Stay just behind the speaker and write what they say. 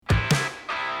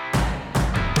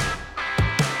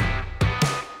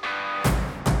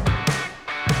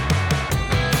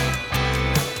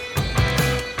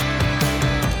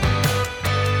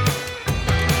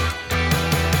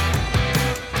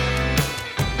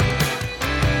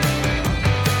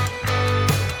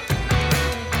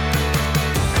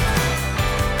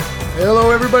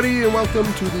everybody, and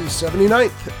welcome to the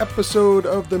 79th episode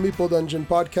of the Meeple Dungeon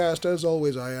podcast. As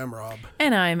always, I am Rob.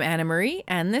 And I'm Anna Marie,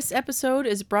 and this episode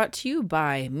is brought to you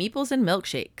by Meeples and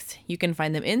Milkshakes. You can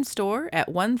find them in store at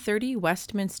 130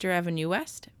 Westminster Avenue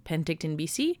West, Penticton,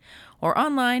 BC, or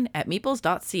online at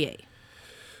meeples.ca.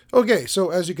 Okay, so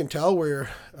as you can tell,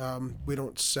 we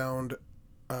don't sound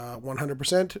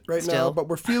 100% right now, but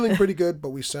we're feeling pretty good, but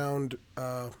we sound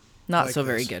not like so this.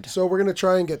 very good. So we're going to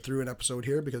try and get through an episode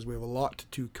here because we have a lot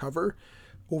to cover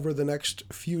over the next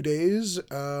few days,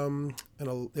 and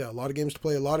a lot of games to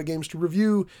play, a lot of games to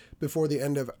review before the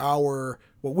end of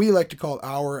what we like to call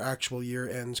our actual year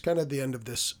ends, kind of the end of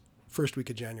this first week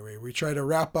of January. We try to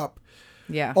wrap up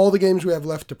all the games we have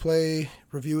left to play,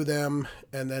 review them,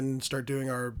 and then start doing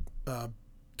our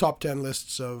top 10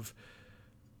 lists of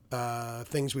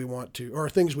things we want to, or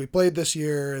things we played this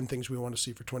year and things we want to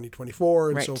see for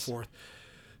 2024 and so forth.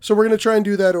 So we're going to try and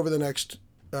do that over the next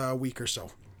week or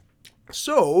so.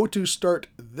 So to start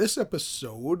this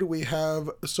episode, we have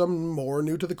some more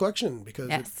new to the collection because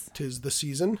it is the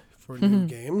season for new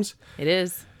games. It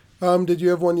is. Did you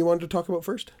have one you wanted to talk about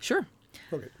first? Sure.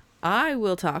 Okay. I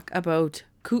will talk about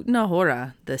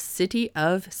Kutna-Hora, the City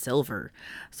of Silver.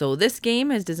 So this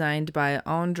game is designed by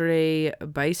Andrei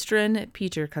Bystron,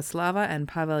 Peter Kaslava, and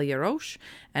Pavel Yarosh,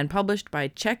 and published by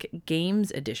Czech Games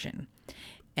Edition.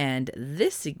 And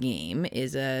this game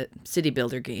is a city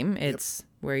builder game. It's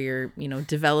where you're,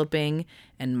 developing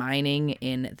and mining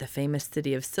in the famous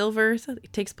city of Silver. So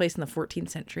it takes place in the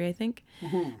 14th century, I think.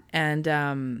 Mm-hmm.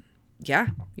 And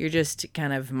you're just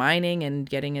kind of mining and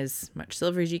getting as much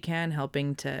silver as you can,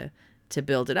 helping to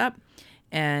build it up.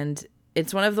 And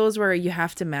it's one of those where you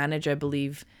have to manage, I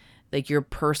believe, like your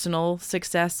personal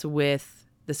success with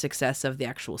the success of the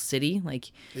actual city.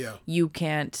 Like you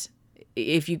can't,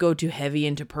 if you go too heavy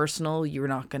into personal, you're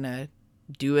not going to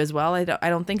do as well. I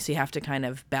don't think so. You have to kind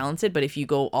of balance it. But if you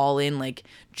go all in, like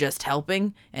just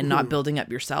helping and not building up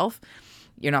yourself,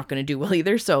 you're not going to do well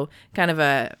either. So kind of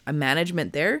a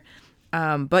management there.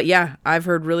 But yeah, I've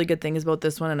heard really good things about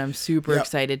this one, and I'm super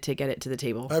excited to get it to the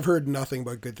table. I've heard nothing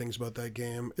but good things about that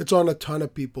game. It's on a ton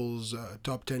of people's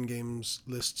top 10 games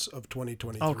lists of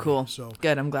 2023. Oh, cool. So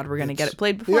good. I'm glad we're going to get it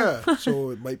played before. Yeah,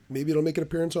 so maybe it'll make an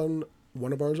appearance on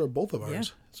one of ours or both of ours. Yeah.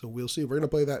 So we'll see. We're going to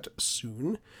play that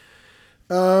soon.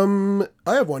 I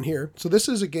have one here. So this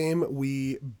is a game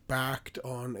we backed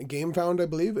on GameFound, I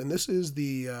believe, and this is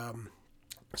the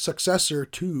successor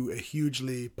to a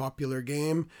hugely popular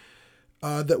game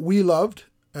that we loved,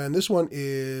 and this one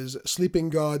is Sleeping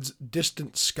Gods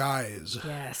Distant Skies.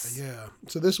 Yes. Yeah.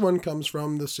 So this one comes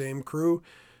from the same crew,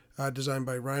 designed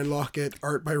by Ryan Lockett,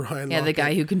 art by Ryan Lockett. Yeah, the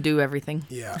guy who can do everything.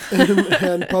 Yeah.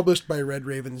 and published by Red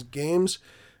Ravens Games.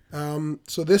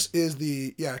 So this is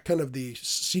kind of the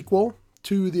sequel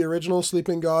to the original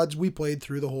Sleeping Gods. We played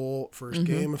through the whole first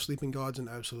game of Sleeping Gods and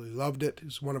absolutely loved it.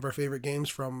 It's one of our favorite games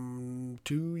from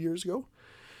 2 years ago.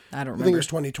 I don't remember. I think it was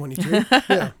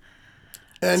 2022. Yeah.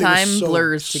 And time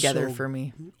blurs together for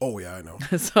me. Oh, yeah, I know.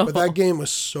 But that game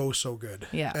was so good.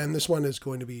 Yeah. And this one is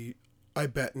going to be, I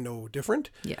bet, no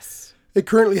different. Yes. It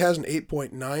currently has an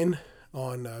 8.9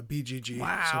 on BGG.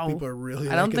 Wow. So people are really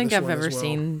I don't think I've ever well.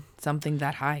 seen something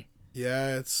that high.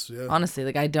 Yeah, honestly,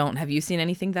 like I don't. Have you seen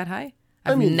anything that high?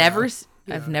 I've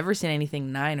never seen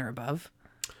anything 9 or above.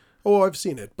 Oh, I've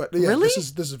seen it. But yeah, really? This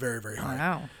is very, very high.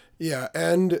 Wow. Yeah,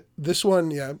 and this one,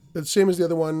 the same as the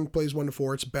other one, plays 1 to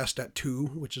 4. It's best at 2,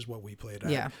 which is what we played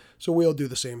at. Yeah. So we'll do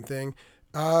the same thing.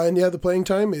 And the playing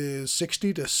time is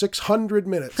 60 to 600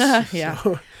 minutes. Yeah.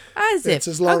 So as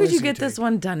how could you get this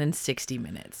one done in 60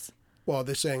 minutes? Well,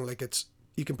 they're saying like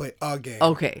you can play a game.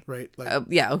 Okay. Right? Like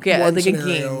okay. One like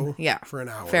scenario a game. Yeah. For an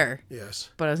hour. Fair.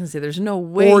 Yes. But I was going to say, there's no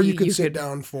way or you could sit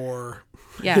down for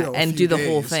and do the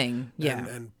whole thing. Yeah.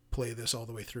 And play this all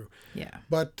the way through. Yeah.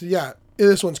 But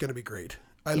this one's going to be great.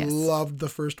 I loved the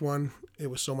first one. It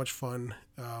was so much fun.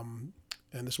 And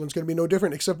this one's going to be no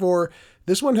different, except for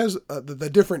this one has the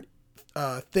different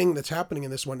thing that's happening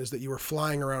in this one is that you are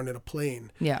flying around in a plane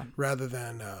rather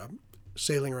than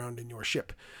sailing around in your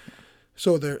ship.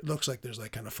 So there looks like there's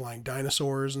like kind of flying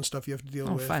dinosaurs and stuff you have to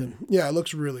deal with. Fun. And, it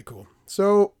looks really cool.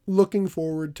 So looking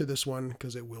forward to this one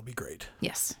because it will be great.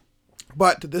 Yes.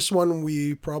 But this one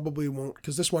we probably won't,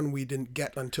 because this one we didn't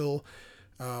get until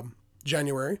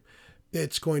January.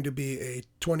 It's going to be a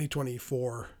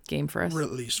 2024 game for us.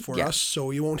 Release for us.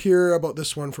 So you won't hear about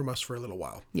this one from us for a little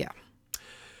while. Yeah.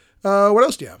 What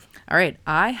else do you have? All right.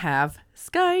 I have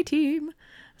Sky Team.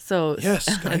 So yes,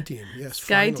 Sky Team. Yes,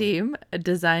 Sky Team,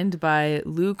 designed by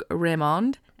Luc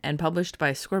Raymond and published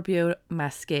by Scorpio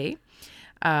Masqué.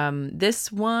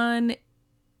 This one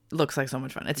looks like so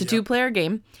much fun. It's a 2-player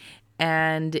game.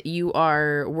 and you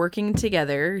are working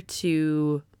together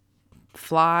to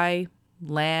fly,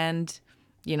 land,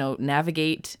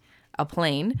 navigate a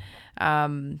plane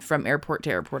from airport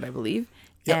to airport, I believe.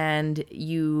 Yep. And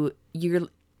you're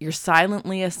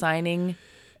silently assigning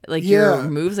your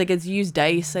moves. Like, it's use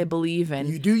dice, I believe, and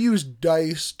you do use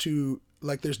dice to,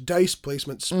 like, there's dice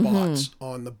placement spots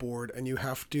on the board, and you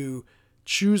have to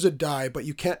choose a die, but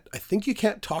I think you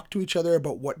can't talk to each other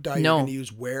about what die you're going to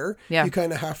use where. Yeah. You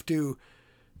kind of have to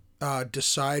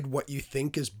decide what you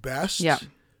think is best. Yeah.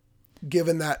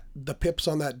 Given that the pips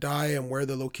on that die and where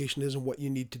the location is and what you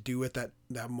need to do at that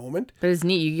moment. But it's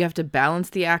neat. You have to balance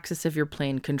the axis of your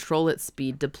plane, control its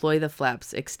speed, deploy the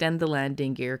flaps, extend the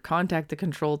landing gear, contact the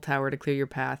control tower to clear your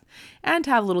path, and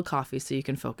have a little coffee so you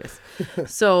can focus.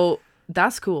 So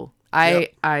that's cool.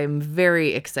 I'm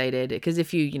very excited because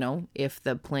if if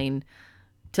the plane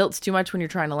tilts too much when you're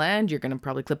trying to land, you're going to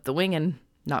probably clip the wing and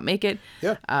not make it.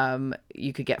 Yeah.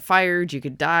 You could get fired, you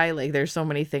could die. Like, there's so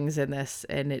many things in this,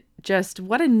 and it just,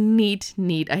 what a neat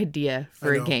idea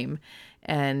for a game.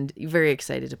 And very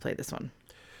excited to play this one.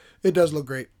 It does look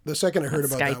great. The second I heard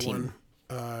about Sky that Team.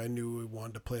 one, I knew we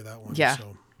wanted to play that one. Yeah.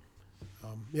 So,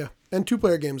 yeah. And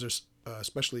 2-player games are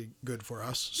especially good for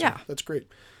us. So Yeah. That's great.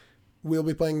 We'll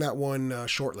be playing that one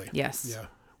shortly. Yes. Yeah.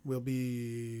 We'll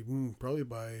be probably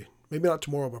by, maybe not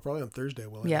tomorrow, but probably on Thursday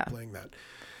we'll end up playing that.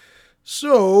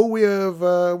 So we have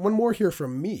one more here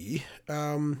from me.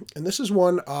 And this is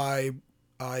one I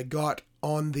got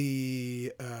on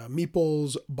the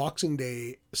Meeple's Boxing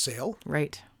Day sale.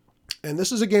 Right. And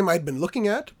this is a game I'd been looking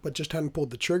at, but just hadn't pulled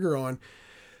the trigger on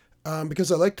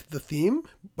because I liked the theme,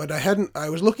 but I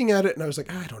was looking at it and I was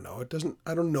like, I don't know.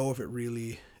 I don't know if it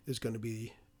really is going to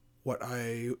be what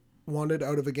I wanted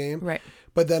out of a game. Right.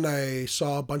 But then I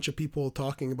saw a bunch of people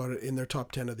talking about it in their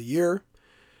top 10 of the year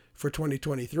for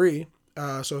 2023. So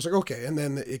I was like, okay. And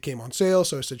then it came on sale.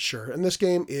 So I said, sure. And this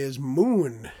game is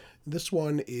Moon. This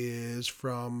one is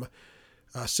from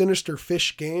Sinister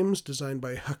Fish Games, designed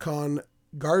by Hakan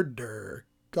Gardner.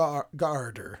 Gaarder.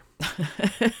 Gaarder.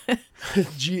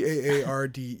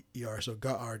 So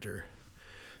Gaarder.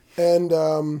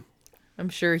 And I'm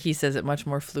sure he says it much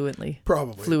more fluently.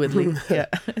 Probably. Fluidly.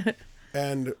 Yeah.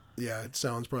 And yeah, it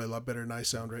sounds probably a lot better than I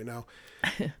sound right now.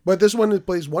 But this one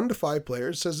plays 1 to 5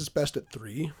 players. It says it's best at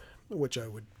 3, which I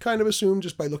would kind of assume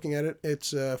just by looking at it.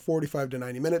 It's 45 to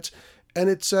 90 minutes. And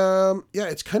it's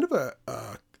it's kind of a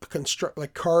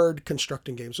card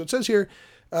constructing game. So it says here,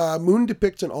 Moon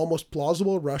depicts an almost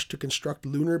plausible rush to construct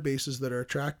lunar bases that are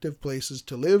attractive places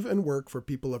to live and work for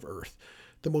people of Earth.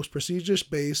 The most prestigious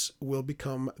base will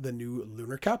become the new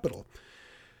lunar capital.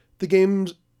 The game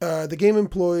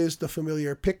employs the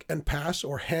familiar pick and pass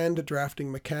or hand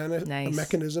drafting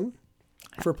mechanism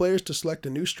for players to select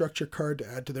a new structure card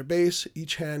to add to their base.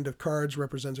 Each hand of cards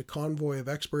represents a convoy of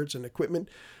experts and equipment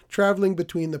traveling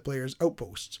between the players'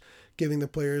 outposts, giving the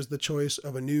players the choice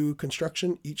of a new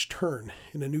construction each turn.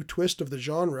 In a new twist of the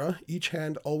genre, each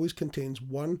hand always contains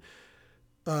one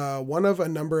of a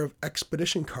number of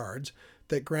expedition cards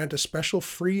that grant a special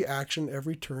free action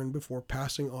every turn before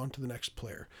passing on to the next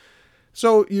player.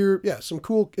 So some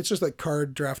cool, it's just like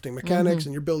card drafting mechanics,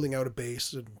 and you're building out a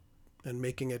base and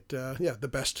making it,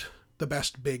 the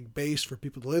best big base for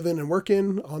people to live in and work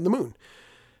in on the moon.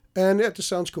 And it just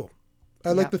sounds cool.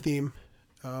 I like the theme.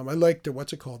 I liked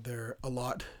what's it called there a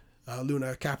lot.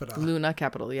 Luna Capita. Luna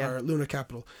Capital, yeah. Or Luna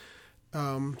Capital.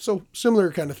 So similar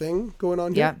kind of thing going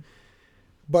on here.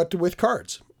 But with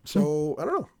cards. So I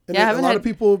don't know. And a lot of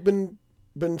people have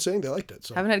been saying they liked it.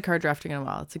 So haven't had card drafting in a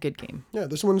while. It's a good game. Yeah,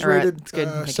 this one's rated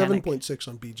 7.6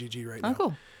 on BGG right now. Oh,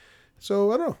 cool.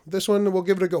 So I don't know. This one, we'll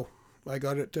give it a go. I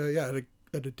got it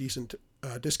at a decent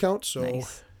discount. So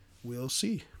we'll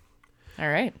see. All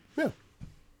right. Yeah.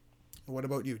 What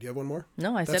about you? Do you have one more?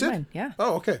 No, I said mine. Yeah.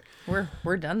 Oh, okay.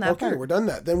 We're done that part. Okay, we're done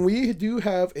that. Then we do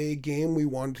have a game we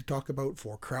wanted to talk about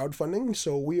for crowdfunding.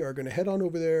 So we are going to head on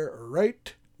over there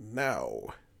right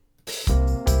now.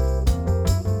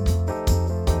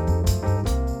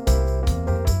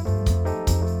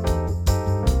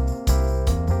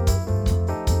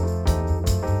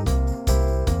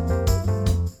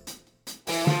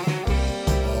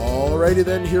 Alrighty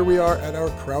then, here we are at our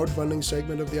crowdfunding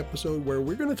segment of the episode where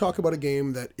we're going to talk about a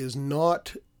game that is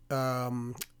not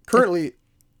currently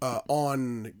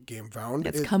on GameFound.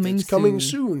 It's coming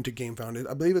soon to GameFound.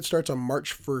 I believe it starts on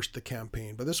March 1st, the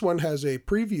campaign. But this one has a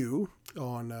preview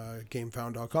on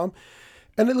GameFound.com,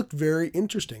 and it looked very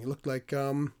interesting. It looked like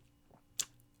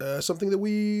something that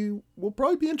we will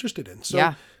probably be interested in.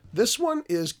 So this one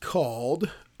is called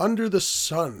Under the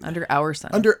Sun. Under Our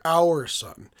Sun. Under Our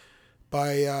Sun.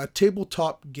 by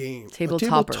Tabletop Games.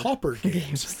 Tabletopper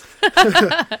Games.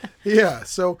 Yeah,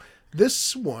 so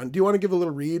this one, do you want to give a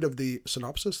little read of the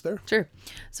synopsis there? Sure.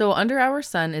 So Under Our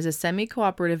Sun is a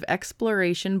semi-cooperative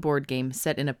exploration board game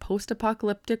set in a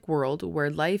post-apocalyptic world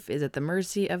where life is at the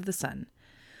mercy of the sun.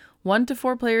 1 to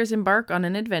 4 players embark on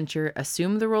an adventure,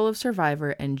 assume the role of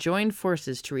survivor, and join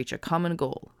forces to reach a common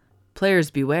goal. Players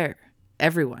beware.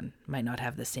 Everyone might not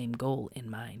have the same goal in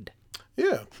mind.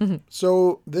 Yeah.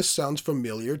 So this sounds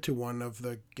familiar to one of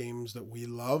the games that we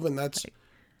love, and that's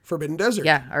Forbidden Desert.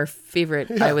 Yeah, our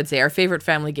favorite, I would say, our favorite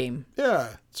family game. Yeah.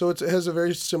 So it has a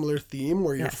very similar theme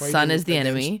where you're fighting sun is the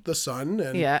enemy. The sun.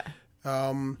 And,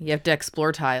 you have to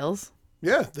explore tiles.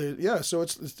 Yeah. So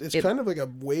it's kind of like a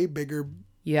way bigger...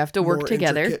 You have to work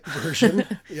together. Version.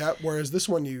 Yeah. Whereas this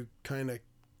one, you kind of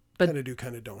do,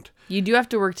 kind of don't. You do have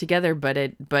to work together,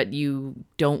 but you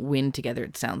don't win together.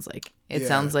 It sounds like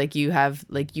sounds like you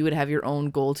would have your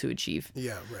own goal to achieve.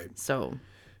 Yeah. Right. So.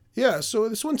 Yeah. So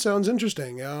this one sounds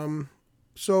interesting.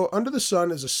 So Under the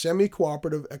Sun is a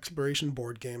semi-cooperative exploration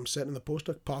board game set in the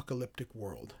post-apocalyptic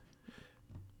world.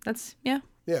 Yeah.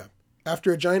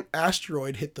 After a giant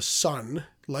asteroid hit the sun,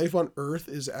 life on Earth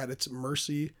is at its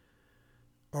mercy.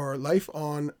 Or life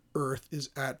on Earth is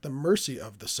at the mercy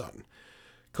of the sun.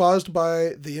 Caused by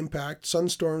the impact,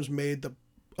 sunstorms made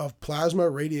of plasma,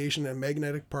 radiation, and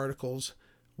magnetic particles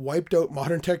wiped out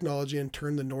modern technology and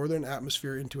turned the northern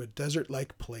atmosphere into a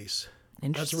desert-like place.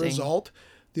 As a result,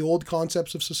 the old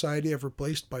concepts of society have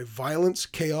replaced by violence,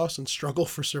 chaos, and struggle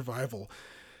for survival.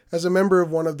 As a member of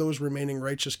one of those remaining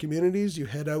righteous communities, you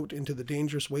head out into the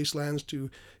dangerous wastelands to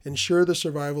ensure the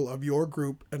survival of your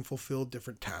group and fulfill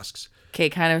different tasks. Okay,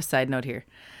 kind of a side note here.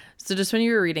 So just when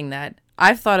you were reading that,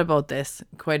 I've thought about this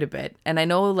quite a bit. And I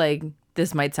know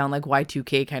this might sound like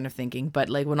Y2K kind of thinking, but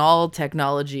when all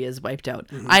technology is wiped out,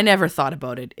 I never thought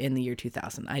about it in the year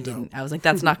 2000. I didn't. I was like,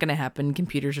 that's not going to happen.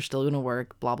 Computers are still going to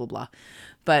work, blah, blah, blah.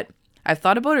 But I've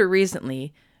thought about it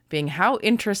recently, being how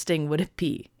interesting would it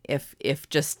be if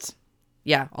just,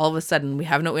 all of a sudden we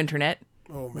have no internet.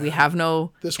 Oh, man. We have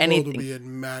no This anything. world would be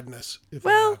in madness if it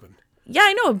happened. Yeah,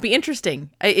 I know. It'd be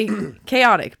interesting.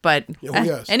 Chaotic, but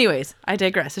yes. Anyways, I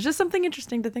digress. It's just something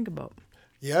interesting to think about.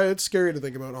 Yeah, it's scary to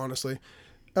think about, honestly.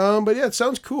 But yeah, it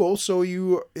sounds cool. So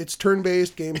it's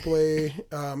turn-based gameplay.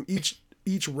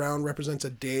 Each round represents a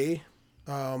day,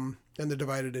 and they're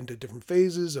divided into different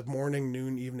phases of morning,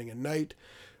 noon, evening, and night.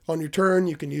 On your turn,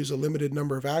 you can use a limited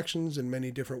number of actions in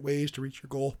many different ways to reach your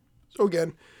goal. So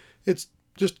again, it's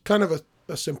just kind of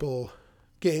a simple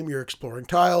game. You're exploring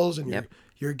tiles, and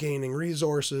you're gaining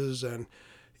resources, and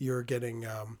you're getting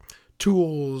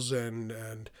tools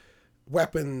and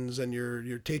weapons, and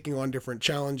you're taking on different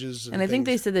challenges. And I think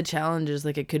they said the challenges,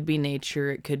 it could be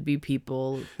nature, it could be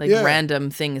people,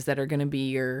 random things that are going to be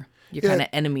your kind of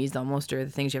enemies almost, or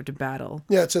the things you have to battle.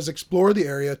 Yeah, it says explore the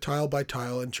area tile by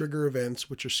tile and trigger events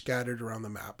which are scattered around the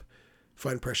map.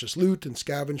 Find precious loot and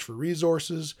scavenge for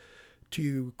resources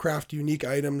to craft unique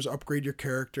items, upgrade your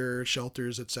character,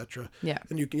 shelters, etc. Yeah.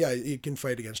 And you can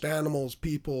fight against animals,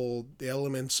 people, the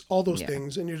elements, all those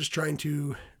things, and you're just trying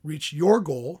to reach your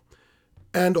goal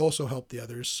and also help the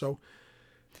others. So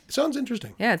it sounds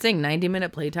interesting. Yeah, it's saying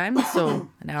 90-minute playtime, so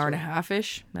an hour and a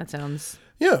half-ish. That sounds...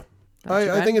 Yeah.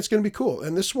 I think it's going to be cool.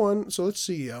 And this one, so let's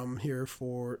see here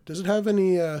does it have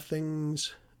any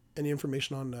any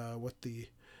information on what the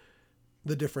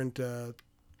different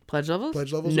pledge levels?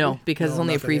 Pledge levels? No, because it's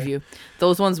only a preview.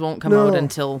 Those ones won't come out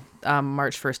until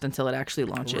March 1st, until it actually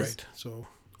launches. Right, so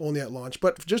only at launch.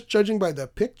 But just judging by the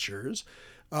pictures,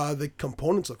 the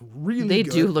components look really They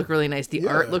good. do look really nice. The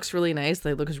art looks really nice.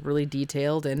 They look really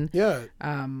detailed. And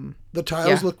the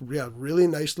tiles look really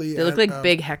nicely. They look like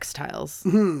big hex tiles.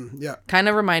 Yeah. Kind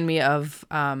of remind me of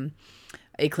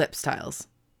Eclipse tiles.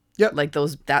 Yeah. Like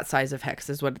that size of hex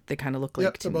is what they kind of look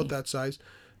like to me. About that size.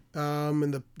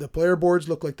 And the player boards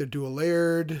look like they're dual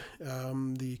layered.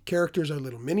 The characters are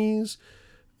little minis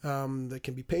that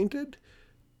can be painted.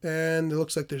 And it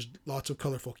looks like there's lots of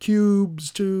colorful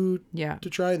cubes to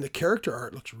try, and the character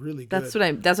art looks really good.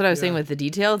 That's what I was saying with the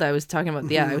detailed. I was talking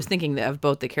about I was thinking of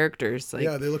both the characters. They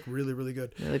look really, really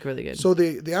good. They look really good. So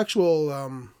the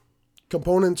actual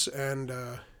components and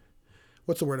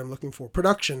what's the word I'm looking for?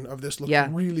 Production of this look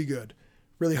really good,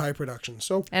 really high production.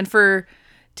 So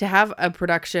to have a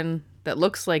production that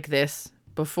looks like this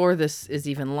before this is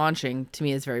even launching, to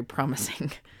me is very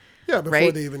promising. Yeah,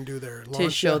 before they even do their launch.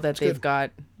 To show that they've got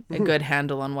a good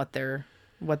handle on what the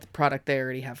product they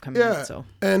already have coming out. So.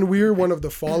 And we're one of the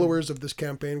followers of this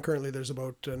campaign. Currently, there's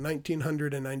about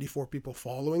 1,994 people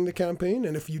following the campaign.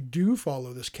 And if you do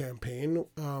follow this campaign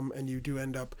and you do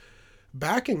end up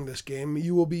backing this game,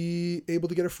 you will be able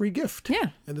to get a free gift. Yeah.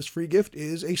 And this free gift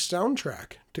is a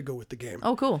soundtrack to go with the game.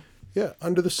 Oh, cool. Yeah,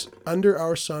 Under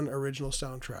Our Sun original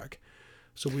soundtrack.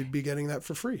 So we'd be getting that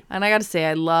for free. And I got to say,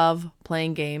 I love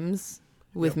playing games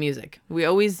with music. We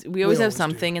always have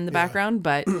something in the background,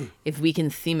 but if we can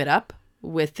theme it up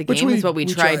with the game, is what we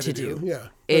try to do.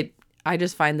 Yeah. I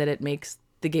just find that it makes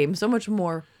the game so much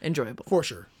more enjoyable. For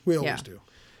sure. We always do.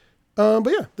 But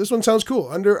yeah, this one sounds cool.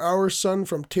 Under Our Sun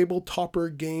from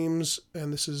Tabletopper Games.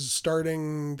 And this is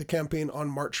starting the campaign on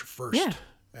March 1st. Yeah.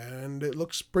 And it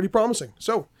looks pretty promising.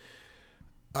 So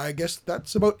I guess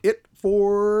that's about it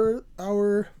for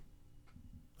our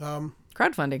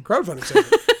crowdfunding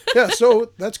segment. Yeah,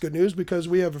 so that's good news because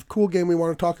we have a cool game we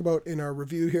want to talk about in our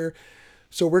review here.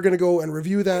 So we're going to go and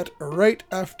review that right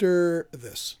after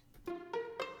this.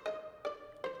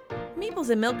 Meeples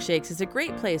and Milkshakes is a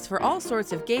great place for all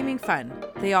sorts of gaming fun.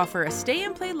 They offer a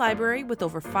stay-and-play library with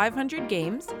over 500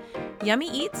 games, yummy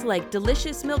eats like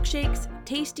delicious milkshakes,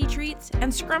 tasty treats,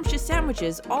 and scrumptious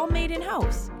sandwiches all made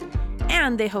in-house.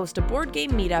 And they host a board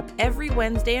game meetup every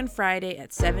Wednesday and Friday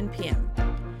at 7 p.m.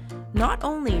 Not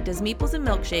only does Meeples and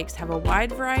Milkshakes have a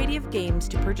wide variety of games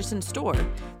to purchase in store,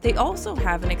 they also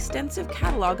have an extensive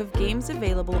catalog of games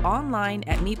available online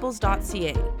at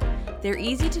meeples.ca. Their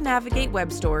easy-to-navigate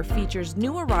web store features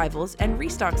new arrivals and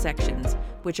restock sections,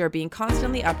 which are being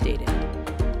constantly updated.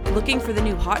 Looking for the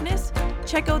new hotness?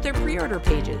 Check out their pre-order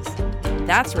pages.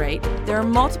 That's right, there are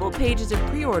multiple pages of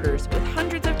pre-orders with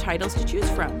hundreds of titles to choose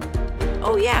from.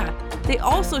 Oh yeah, they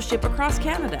also ship across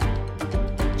Canada.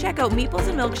 Check out Meeples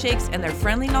and Milkshakes and their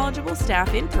friendly, knowledgeable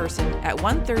staff in person at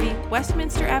 130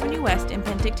 Westminster Avenue West in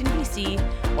Penticton, BC,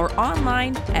 or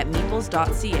online at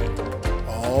meeples.ca.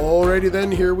 Alrighty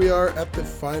then, here we are at the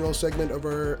final segment of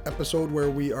our episode where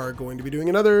we are going to be doing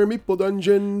another Meeple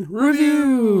Dungeon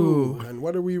review. And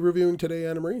what are we reviewing today,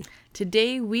 Anna Marie?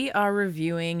 Today we are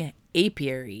reviewing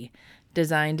Apiary,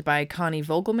 designed by Connie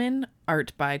Vogelman,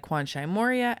 art by Kwanshai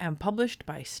Moria, and published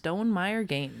by Stonemaier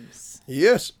Games.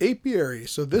 Yes, Apiary.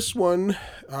 So this one,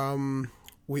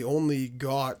 we only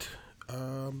got...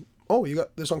 you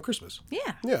got this on Christmas.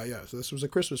 Yeah. Yeah. So this was a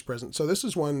Christmas present. So this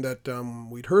is one that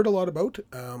we'd heard a lot about,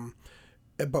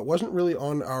 but wasn't really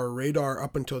on our radar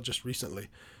up until just recently.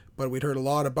 But we'd heard a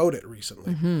lot about it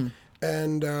recently. Mm-hmm.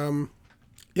 And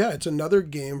it's another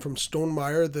game from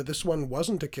Stonemaier. This one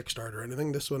wasn't a Kickstarter or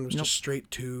anything. This one was just straight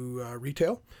to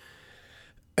retail.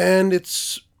 And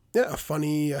it's a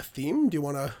funny theme. Do you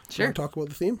want to talk about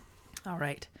the theme? All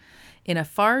right. In a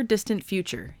far distant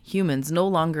future, humans no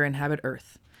longer inhabit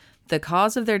Earth. The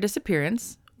cause of their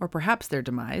disappearance, or perhaps their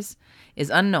demise, is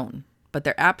unknown, but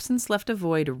their absence left a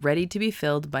void ready to be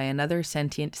filled by another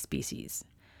sentient species.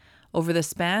 Over the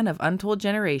span of untold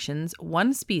generations,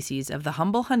 one species of the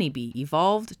humble honeybee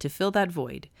evolved to fill that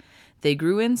void. They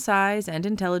grew in size and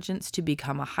intelligence to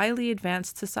become a highly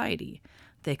advanced society.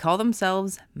 They call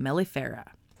themselves Mellifera.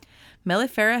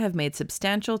 Mellifera have made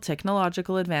substantial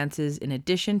technological advances in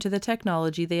addition to the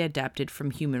technology they adapted from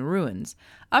human ruins,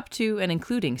 up to and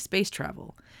including space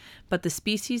travel. But the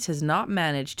species has not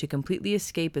managed to completely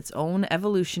escape its own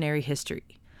evolutionary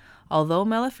history. Although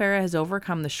Mellifera has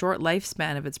overcome the short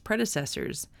lifespan of its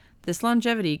predecessors, this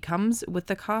longevity comes with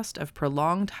the cost of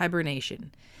prolonged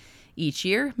hibernation. Each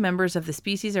year, members of the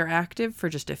species are active for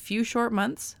just a few short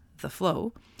months, the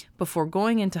flow, before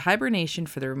going into hibernation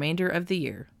for the remainder of the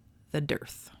year, the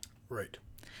dearth. Right.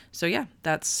 So yeah,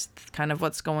 that's kind of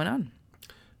what's going on.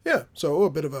 Yeah, so a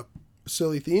bit of a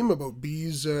silly theme about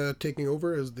bees taking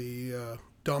over as the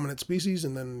dominant species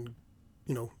and then,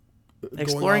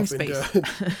 exploring going off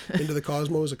space. into the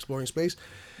cosmos, exploring space.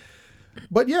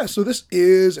 But yeah, so this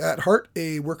is at heart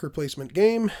a worker placement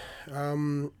game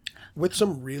with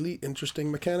some really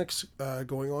interesting mechanics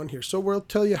going on here. So we'll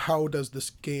tell you how does this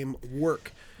game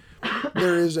work.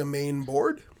 There is a main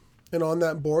board. And on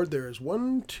that board, there is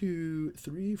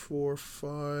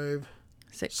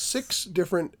 6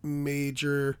 different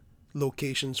major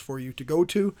locations for you to go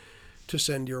to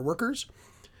send your workers.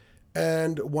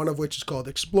 And one of which is called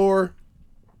Explore,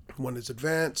 one is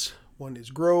Advance, one is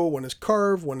Grow, one is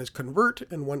Carve, one is Convert,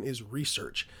 and one is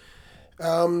Research.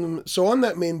 So on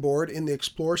that main board, in the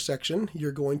Explore section,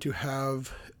 you're going to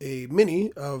have a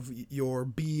mini of your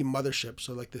bee mothership.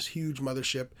 So like this huge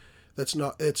mothership.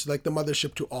 It's like the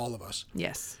mothership to all of us.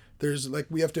 Yes. There's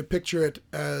we have to picture it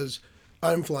as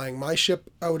I'm flying my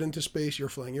ship out into space, you're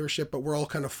flying your ship, but we're all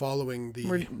kind of following the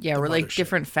we're like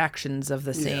different factions of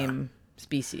the same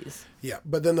species. Yeah,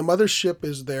 but then the mothership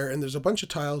is there, and there's a bunch of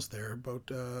tiles there,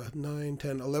 about 9,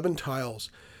 10, 11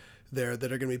 tiles there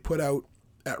that are going to be put out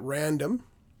at random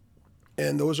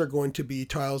And those are going to be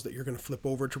tiles that you're going to flip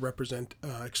over to represent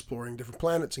exploring different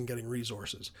planets and getting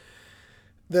resources.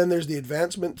 Then there's the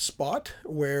advancement spot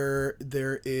where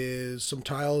there is some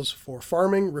tiles for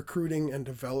farming, recruiting, and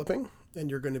developing. And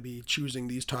you're going to be choosing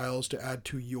these tiles to add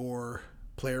to your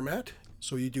player mat.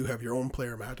 So you do have your own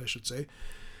player mat, I should say.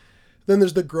 Then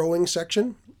there's the growing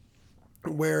section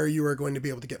where you are going to be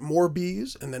able to get more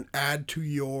bees and then add to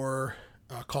your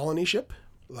colony ship,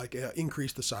 like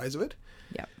increase the size of it.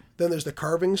 Yep. Then there's the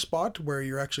carving spot where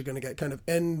you're actually going to get kind of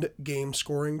end game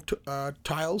scoring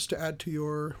tiles to add to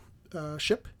your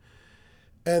ship.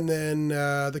 And then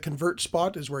the convert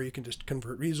spot is where you can just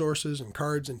convert resources and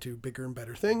cards into bigger and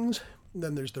better things. And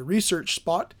then there's the research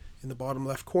spot in the bottom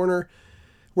left corner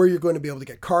where you're going to be able to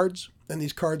get cards. And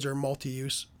these cards are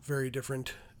multi-use, very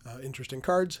different, interesting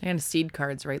cards. And seed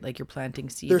cards, right? Like you're planting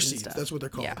seeds. They're and seeds. stuff. That's what they're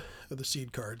called. Yeah. The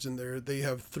seed cards. And they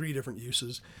have 3 different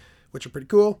uses, which are pretty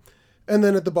cool. And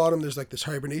then at the bottom, there's like this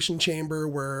hibernation chamber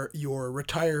where your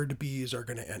retired bees are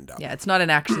going to end up. Yeah, it's not an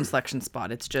action selection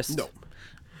spot. It's just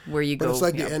where you but go. It's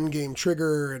like yeah. the end game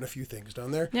trigger and a few things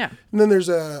down there. Yeah. And then there's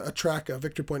a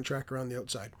victory point track around the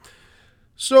outside.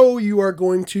 So you are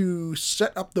going to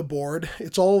set up the board.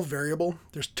 It's all variable.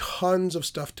 There's tons of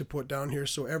stuff to put down here.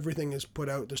 So everything is put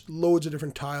out. There's loads of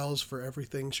different tiles for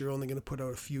everything. So you're only going to put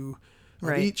out a few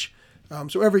of each.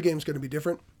 So every game's going to be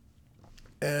different.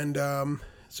 And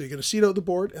so you're going to seed out the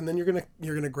board, and then you're going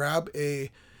to grab your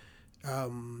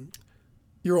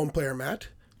own player mat,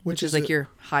 which is like your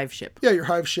hive ship. Yeah, your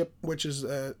hive ship, which is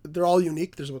they're all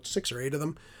unique. There's about 6 or 8 of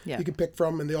them you can pick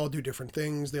from, and they all do different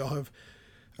things. They all have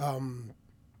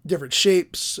different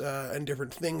shapes and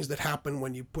different things that happen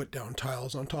when you put down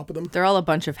tiles on top of them. They're all a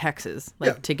bunch of hexes,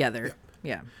 together.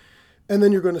 Yeah. And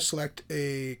then you're going to select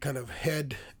a kind of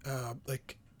head,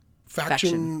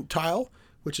 faction tile,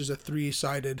 which is a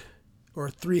 3-sided or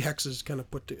 3 hexes kind of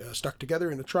stuck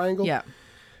together in a triangle. Yeah.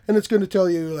 And it's going to tell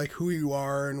you like who you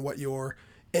are and what your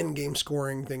end game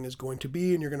scoring thing is going to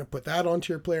be, and you're going to put that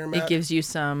onto your player mat. It gives you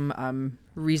some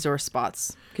resource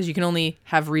spots because you can only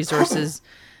have resources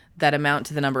that amount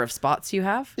to the number of spots you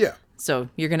have. Yeah. So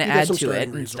you're going to add to it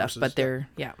and stuff, but they're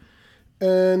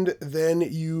And then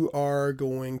you are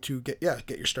going to get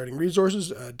your starting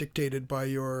resources dictated by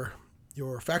your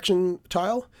faction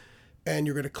tile, and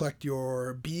you're going to collect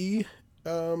your bee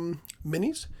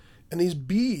minis, and these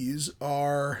bees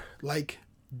are like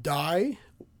die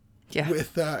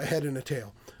with a head and a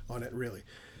tail on it, really.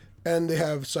 And they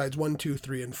have sides 1, 2,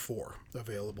 3, and 4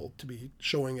 available to be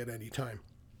showing at any time.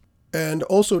 And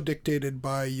also dictated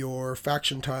by your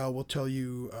faction tile will tell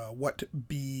you what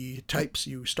bee types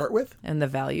you start with. And the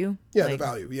value. Yeah, the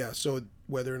value. Yeah, so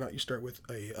whether or not you start with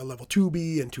a level 2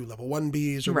 bee and 2 level 1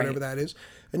 bees or whatever that is.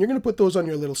 And you're going to put those on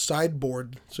your little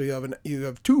sideboard. So you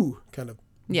have 2 kind of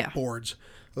boards.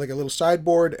 Like a little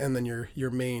sideboard and then your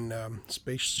main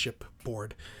spaceship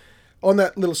board. On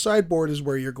that little sideboard is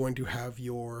where you're going to have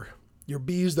your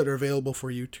bees that are available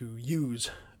for you to use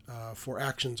for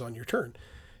actions on your turn.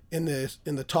 In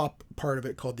the top part of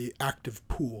it called the active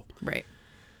pool. Right.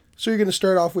 So you're going to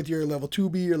start off with your level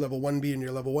 2B, your level 1B, and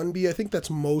your level 1B. I think that's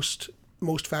most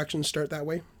factions start that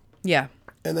way. Yeah.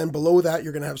 And then below that,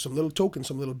 you're going to have some little tokens,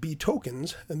 some little bee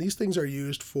tokens. And these things are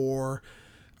used for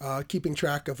keeping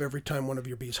track of every time one of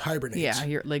your bees hibernates. Yeah,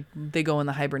 you're like they go in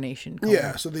the hibernation color.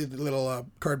 Yeah, so the little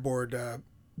cardboard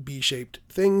bee-shaped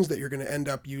things that you're going to end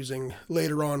up using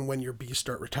later on when your bees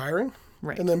start retiring.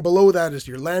 Right. And then below that is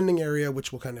your landing area,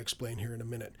 which we'll kind of explain here in a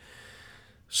minute.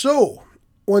 So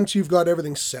once you've got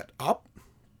everything set up,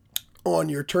 on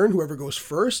your turn, whoever goes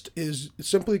first is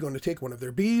simply going to take one of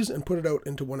their bees and put it out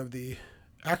into one of the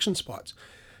action spots.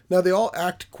 Now, they all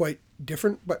act quite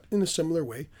different, but in a similar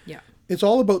way. Yeah. It's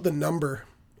all about the number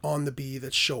on the bee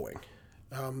that's showing.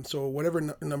 So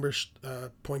whatever number's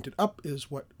pointed up is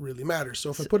what really matters.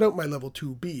 So if I put out my level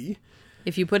 2 bee...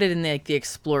 If you put it in the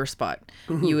explore spot,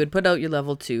 you would put out your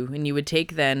level 2, and you would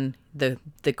take then the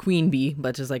queen bee,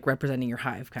 which is like representing your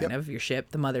hive, kind of, your ship,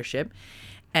 the mothership,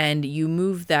 and you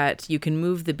move that. You can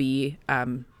move the bee,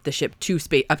 the ship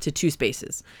up to 2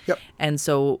 spaces. Yep. And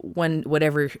so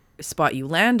whatever spot you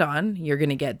land on, you're going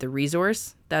to get the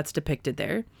resource that's depicted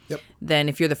there. Yep. Then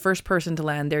if you're the first person to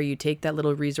land there, you take that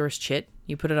little resource chit,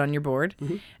 you put it on your board,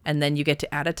 and then you get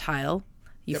to add a tile.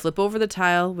 You flip over the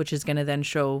tile, which is going to then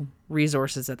show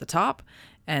resources at the top.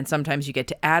 And sometimes you get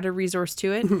to add a resource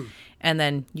to it. And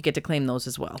then you get to claim those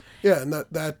as well. Yeah, and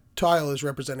that tile is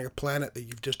representing a planet that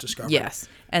you've just discovered. Yes.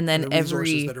 And then the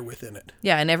resources that are within it.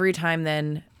 Yeah, and every time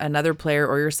then another player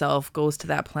or yourself goes to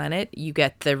that planet, you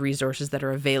get the resources that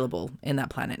are available in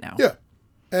that planet now. Yeah.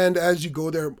 And as you go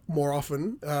there more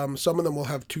often, some of them will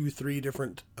have 2-3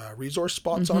 different resource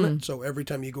spots on it. So every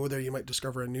time you go there, you might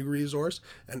discover a new resource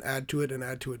and add to it and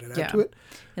add to it and add to it.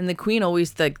 And the queen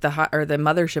always, the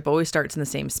mothership always starts in the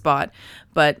same spot.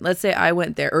 But let's say I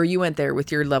went there, or you went there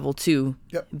with your level 2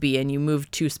 bee, and you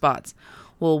moved 2 spots.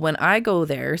 Well, when I go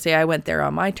there, say I went there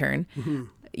on my turn,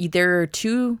 there are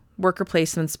 2 worker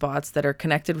placement spots that are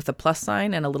connected with a plus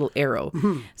sign and a little arrow.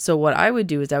 So what I would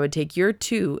do is I would take your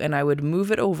 2 and I would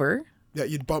move it over. Yeah,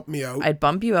 you'd bump me out. I'd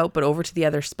bump you out, but over to the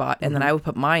other spot, and then I would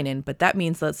put mine in. But that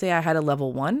means, let's say I had a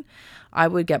level 1, I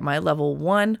would get my level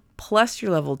 1 plus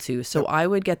your level 2. So I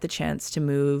would get the chance to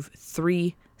move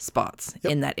 3 spots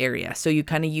in that area. So you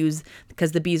kind of use,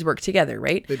 because the bees work together,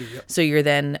 right? They do, So you're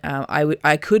then,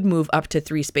 I could move up to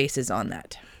 3 spaces on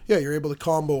that. Yeah, you're able to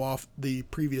combo off the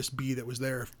previous bee that was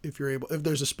there. If you're able, if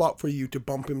there's a spot for you to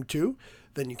bump him to,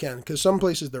 then you can. Because some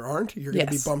places there aren't. You're going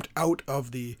to be bumped out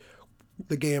of the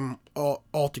game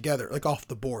altogether, like off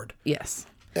the board. Yes.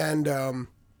 And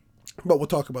but we'll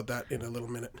talk about that in a little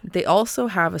minute. They also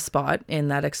have a spot in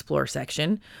that explore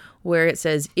section where it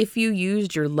says if you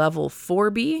used your level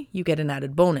 4B, you get an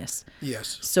added bonus.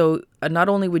 Yes. So not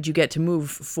only would you get to move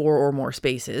 4 or more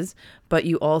spaces, but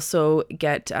you also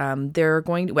get, they're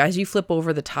going to, as you flip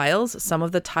over the tiles, some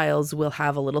of the tiles will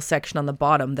have a little section on the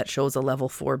bottom that shows a level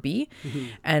 4B.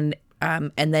 And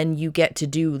then you get to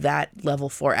do that level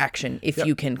 4 action if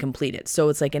you can complete it. So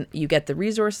it's like you get the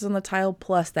resources on the tile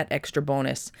plus that extra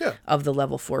bonus of the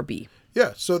level 4B.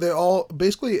 Yeah, so they all,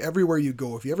 basically everywhere you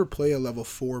go, if you ever play a level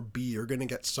 4B, you're going to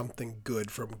get something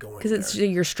good from going there. Because it's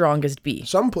your strongest bee.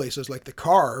 Some places, like the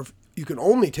Carve, you can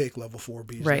only take level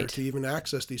 4Bs there Right. to even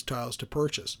access these tiles to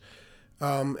purchase.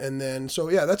 And then, so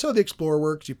yeah, that's how the Explorer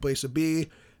works. You place a bee,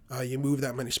 you move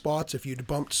that many spots. If you'd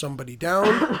bumped somebody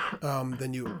down,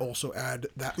 then you also add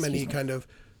that many kind of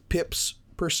pips,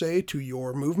 per se, to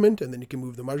your movement, and then you can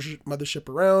move the mothership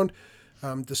around.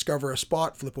 Discover a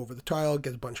spot, flip over the tile,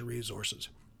 get a bunch of resources.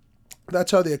 That's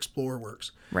how the Explorer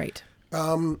works. Right.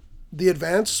 The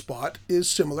advanced spot is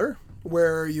similar,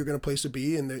 where you're going to place a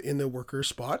bee in the worker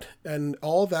spot, and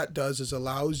all that does is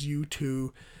allows you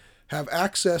to have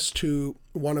access to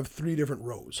one of 3 different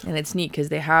rows. And it's neat because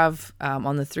they have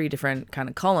on the 3 different kind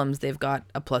of columns, they've got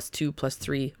a +2,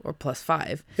 +3, or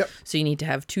 +5. Yep. So you need to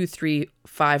have 2, 3,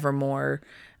 5 or more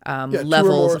levels 2 or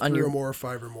more, on 3 your or more,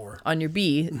 5 or more on your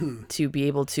bee to be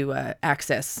able to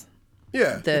access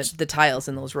the tiles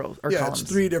in those rows or columns. It's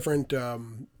 3 different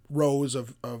rows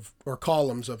of or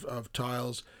columns of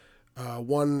tiles.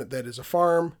 One that is a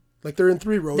farm. Like they're in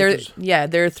 3 rows.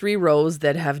 There are 3 rows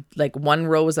that have, like, 1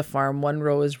 row is a farm, 1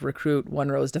 row is recruit, 1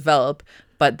 row is develop,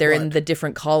 but they're in the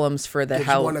different columns for the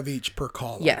how. One of each per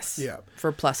column. Yes. Yeah.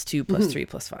 For +2, +3,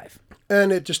 +5.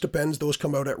 And it just depends. Those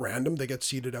come out at random. They get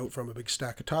seeded out from a big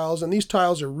stack of tiles. And these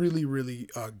tiles are really, really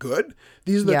good.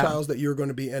 These are the tiles that you're going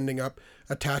to be ending up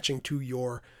attaching to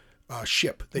your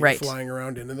ship that you're flying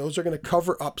around in. And those are going to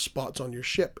cover up spots on your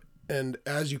ship. And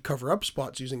as you cover up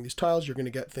spots using these tiles, you're going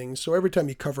to get things. So every time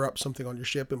you cover up something on your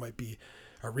ship, it might be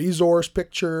a resource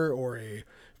picture or a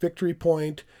victory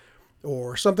point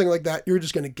or something like that. You're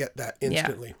just going to get that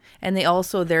instantly. Yeah. And they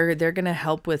also, they're going to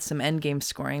help with some end game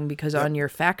scoring, because on your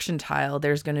faction tile,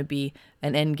 there's going to be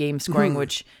an end game scoring,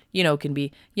 which, can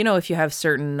be, if you have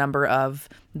certain number of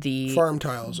the farm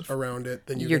tiles around it,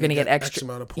 then you're going to get extra X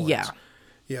amount of points. Yeah.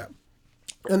 Yeah.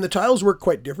 And the tiles work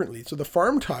quite differently. So the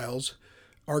farm tiles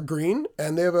are green,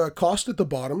 and they have a cost at the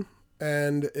bottom,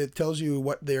 and it tells you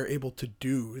what they're able to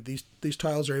do. These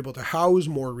tiles are able to house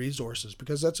more resources,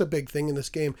 because that's a big thing in this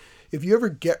game. If you ever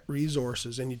get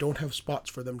resources and you don't have spots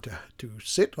for them to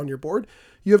sit on your board,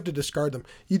 you have to discard them.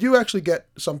 You do actually get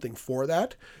something for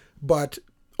that, but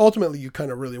ultimately you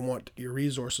kind of really want your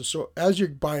resources. So as you're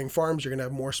buying farms, you're going to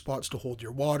have more spots to hold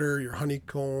your water, your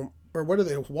honeycomb, or what are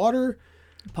they? Water,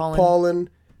 pollen.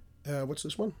 What's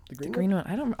this one? The green one?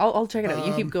 I don't. I'll check it out.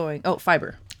 You keep going. Oh,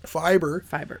 fiber,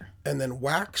 and then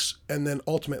wax, and then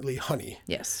ultimately honey.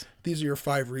 Yes. These are your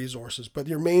 5 resources, but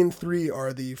your main 3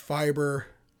 are the fiber,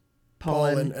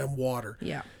 pollen, and water.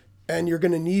 Yeah. And you're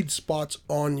going to need spots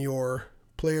on your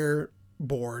player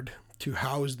board to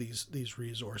house these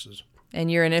resources.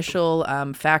 And your initial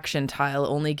faction tile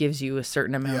only gives you a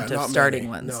certain amount of starting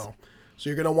ones. No. So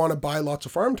you're going to want to buy lots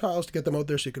of farm tiles to get them out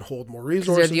there so you can hold more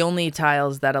resources. They're the only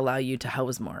tiles that allow you to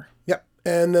house more. Yep.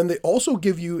 And then they also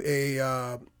give you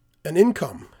an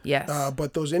income. Yes.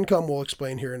 But those income we'll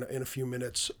explain here in a few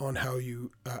minutes on how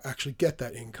you actually get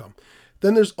that income.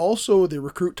 Then there's also the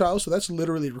recruit tiles. So that's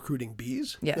literally recruiting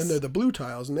bees. Yes. And they're the blue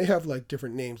tiles. And they have like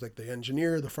different names, like the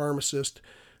engineer, the pharmacist,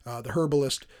 the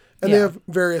herbalist. And they have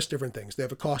various different things. They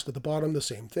have a cost at the bottom, the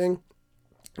same thing.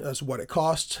 as what it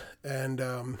costs, and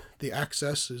the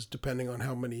access is depending on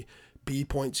how many B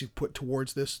points you've put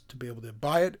towards this to be able to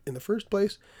buy it in the first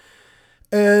place.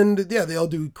 And yeah, they'll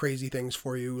do crazy things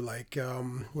for you, like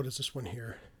what is this one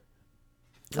here?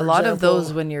 A lot of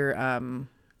those when you're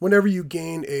whenever you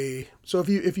gain so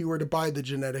if you were to buy the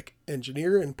genetic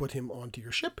engineer and put him onto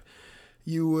your ship,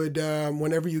 you would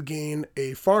whenever you gain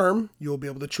a farm, you'll be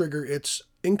able to trigger its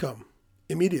income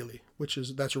immediately,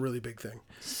 that's a really big thing.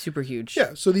 Super huge.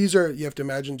 Yeah, so these are, you have to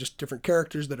imagine, just different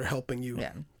characters that are helping you.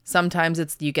 Yeah. Sometimes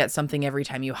you get something every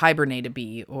time you hibernate a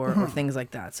bee or things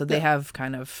like that. So they have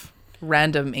kind of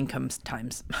random income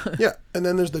times. Yeah, and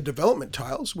then there's the development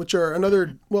tiles, which are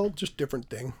another, just different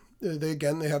thing. They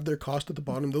have their cost at the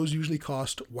bottom. Those usually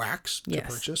cost wax to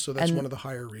purchase, so that's one of the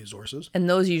higher resources. And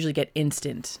those usually get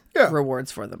instant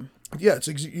rewards for them. Yeah, it's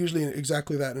usually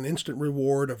exactly that, an instant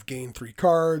reward of gain 3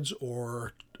 cards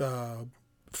or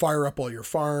fire up all your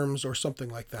farms or something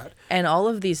like that. And all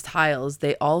of these tiles,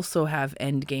 they also have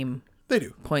end game They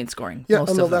do. point scoring. Yeah,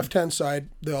 on the left-hand side,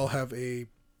 they'll have a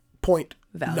point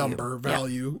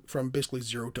value yeah. from basically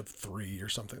 0 to 3 or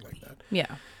something like that.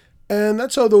 Yeah. And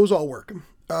that's how those all work.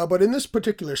 But in this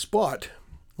particular spot,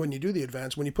 when you do the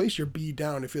advance, when you place your bee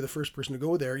down, if you're the first person to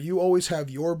go there, you always have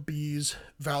your bee's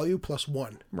value plus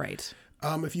 1. Right.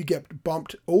 If you get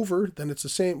bumped over, then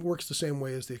it's works the same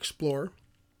way as the Explorer,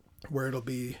 where it'll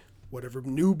be whatever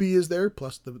new bee is there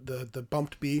plus the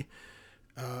bumped bee.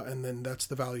 And then that's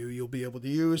the value you'll be able to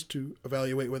use to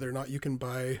evaluate whether or not you can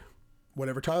buy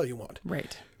whatever tile you want.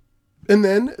 Right. And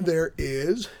then there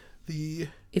is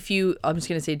I'm just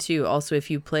going to say too, also if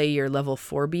you play your level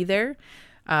 4 bee there,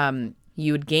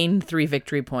 you would gain 3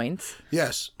 victory points.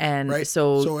 Yes. And right.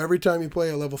 So every time you play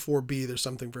a level 4 bee, there's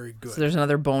something very good. So there's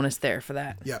another bonus there for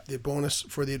that. Yeah. The bonus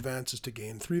for the advance is to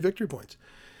gain 3 victory points.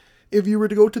 If you were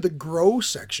to go to the grow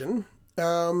section,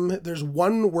 there's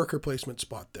one worker placement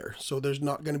spot there. So there's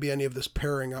not going to be any of this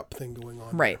pairing up thing going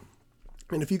on. Right.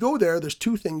 There. And if you go there, there's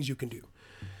 2 things you can do.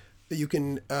 You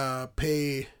can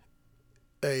pay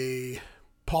a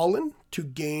pollen to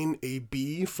gain a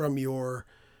bee from your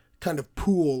kind of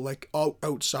pool, like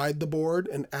outside the board,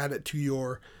 and add it to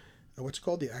your, what's it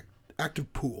called? The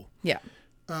active pool. Yeah.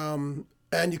 And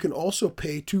you can also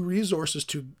pay 2 resources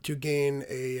to gain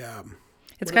a...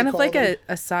 It's kind of like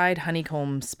a side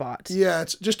honeycomb spot. Yeah,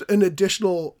 it's just an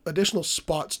additional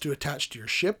spots to attach to your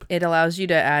ship. It allows you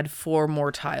to add 4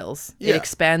 more tiles. Yeah. It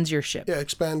expands your ship. Yeah, it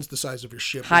expands the size of your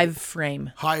ship. Hive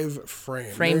frame.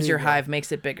 Frames your hive,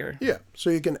 makes it bigger. Yeah, so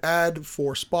you can add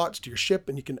 4 spots to your ship,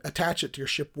 and you can attach it to your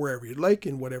ship wherever you'd like,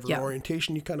 in whatever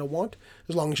orientation you kind of want,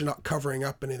 as long as you're not covering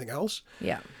up anything else.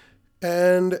 Yeah.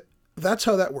 And that's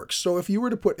how that works. So if you were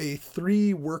to put a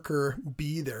 3 worker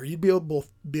bee there, you'd be able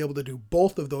to do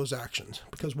both of those actions,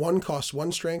 because one costs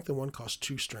 1 strength and one costs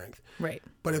 2 strength. Right.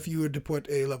 But if you were to put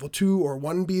a level 2 or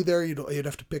 1 bee there, you'd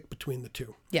have to pick between the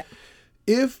 2. Yeah.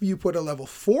 If you put a level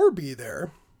 4 bee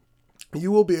there, you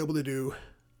will be able to do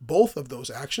both of those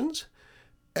actions,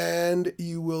 and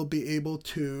you will be able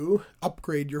to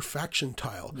upgrade your faction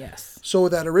tile. Yes. So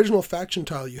that original faction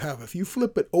tile you have, if you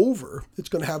flip it over, it's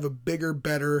going to have a bigger,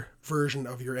 better version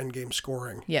of your endgame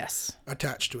scoring. Yes.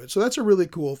 Attached to it. So that's a really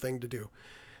cool thing to do.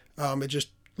 It just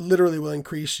literally will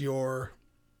increase your,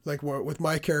 like with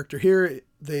my character here,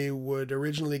 they would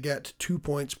originally get 2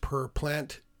 points per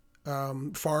plant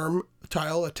farm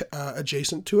tile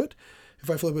adjacent to it. If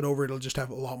I flip it over, it'll just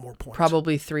have a lot more points.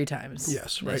 Probably 3 times.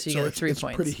 Yes, right. Yeah, so you get 3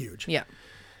 points. Pretty huge. Yeah.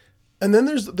 And then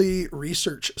there's the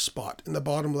research spot in the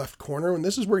bottom left corner, and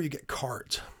this is where you get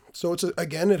cards. So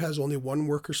it has only 1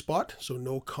 worker spot, so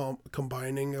no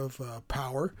combining of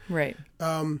power. Right.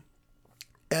 And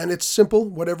it's simple.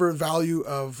 Whatever value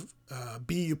of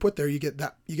B you put there, you get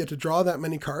to draw that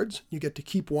many cards. You get to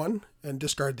keep 1 and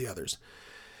discard the others.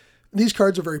 These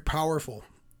cards are very powerful.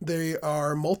 They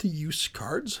are multi-use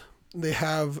cards. They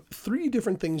have 3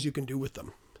 different things you can do with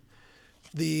them.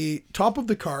 The top of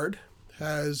the card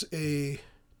has a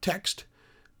text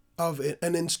of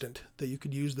an instant that you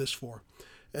could use this for.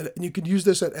 And you could use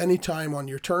this at any time on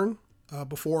your turn,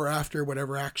 before or after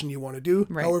whatever action you want to do,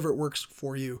 however it works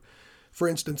for you. For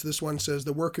instance, this one says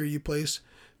the worker you place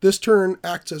this turn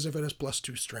acts as if it has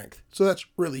 +2 strength. So that's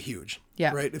really huge.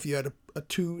 Yeah. Right? If you had a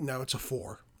 2, now it's a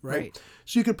 4. Right?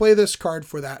 So you could play this card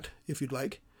for that if you'd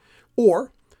like.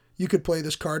 Or you could play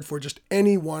this card for just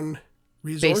any one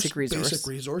basic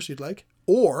resource you'd like.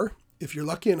 Or if you're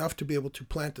lucky enough to be able to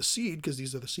plant a seed, because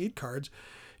these are the seed cards,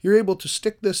 you're able to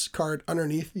stick this card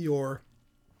underneath your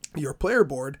player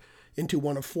board into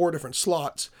one of 4 different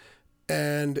slots.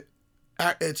 And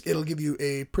it'll give you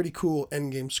a pretty cool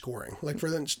endgame scoring. Like for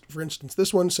instance,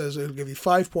 this one says it'll give you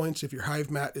 5 points if your hive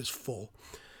mat is full.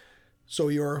 So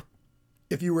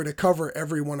if you were to cover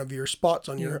every one of your spots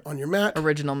on your mat,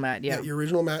 original mat, your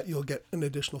original mat, you'll get an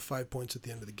additional 5 points at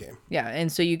the end of the game. Yeah,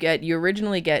 and so you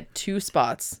originally get 2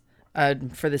 spots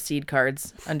for the seed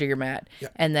cards under your mat,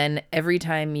 and then every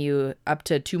time you up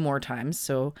to 2 more times,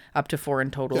 so up to 4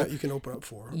 in total. Yeah, you can open up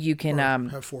 4. You can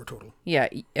have 4 total. Yeah,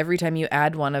 every time you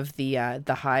add one of the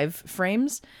hive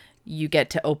frames, you get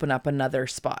to open up another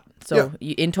spot. So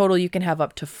in total, you can have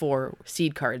up to 4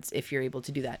 seed cards if you're able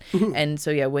to do that. Mm-hmm. And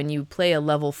so, when you play a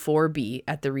level 4B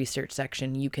at the research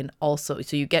section, you can also,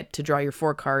 so you get to draw your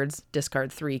 4 cards,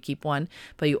 discard 3, keep 1,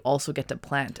 but you also get to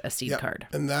plant a seed card.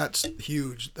 And that's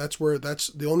huge. That's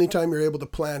the only time you're able to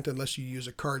plant unless you use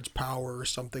a card's power or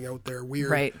something out there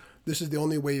weird. Right. This is the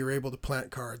only way you're able to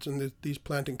plant cards. And these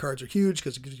planting cards are huge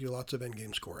because it gives you lots of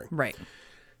endgame scoring. Right.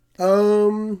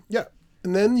 Yeah.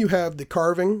 And then you have the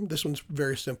carving. This one's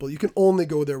very simple. You can only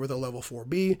go there with a level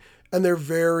 4B, and they're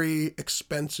very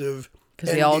expensive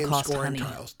because they all cost scoring honey.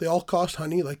 Tiles. They all cost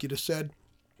honey, like you just said.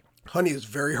 Honey is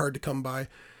very hard to come by.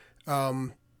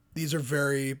 These are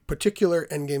very particular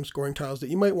endgame scoring tiles that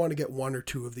you might want to get 1 or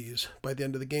 2 of these by the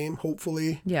end of the game,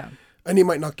 hopefully. Yeah. And you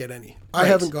might not get any. Right. I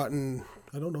haven't gotten,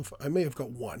 I don't know if, I may have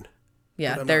got 1.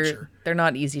 Yeah, they're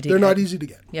not easy to get. They're not easy to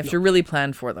get. You have to really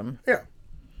plan for them. Yeah.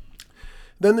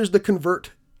 Then there's the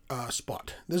convert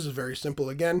spot. This is very simple.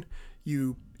 Again,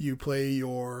 you play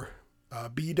your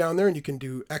B down there, and you can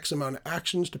do X amount of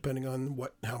actions depending on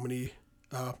how many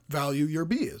value your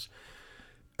B is.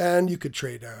 And you could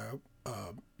trade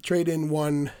in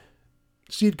 1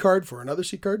 seed card for another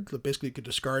seed card. So basically, you could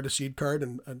discard a seed card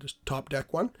and just top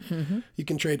deck 1. Mm-hmm. You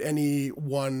can trade any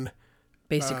 1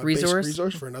 basic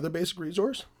resource for another basic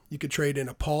resource. You could trade in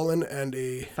a pollen and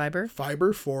a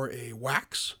fiber for a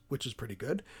wax, which is pretty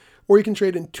good. Or you can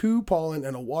trade in 2 pollen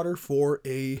and a water for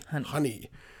a honey.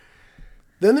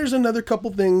 Then there's another couple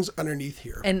things underneath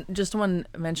here. And just one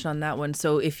mention on that one.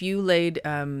 So if you laid,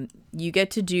 you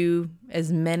get to do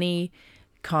as many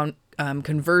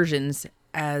conversions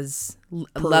as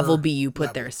level B you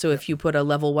put there. So if you put a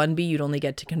level 1B, you'd only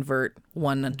get to convert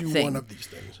one thing. One of these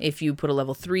things. If you put a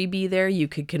level 3B there, you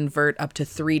could convert up to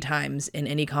 3 times in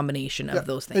any combination of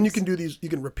those things. And you can do these, you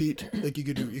can repeat, like you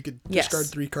could discard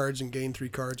 3 cards and gain 3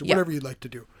 cards, or whatever you'd like to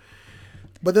do.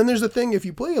 But then there's the thing, if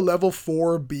you play a level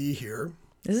 4B here.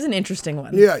 This is an interesting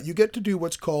one. Yeah, you get to do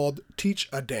what's called teach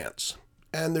a dance.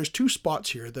 And there's 2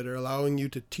 spots here that are allowing you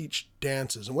to teach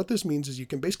dances. And what this means is you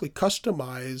can basically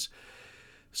customize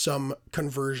some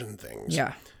conversion things.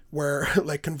 Yeah. Where,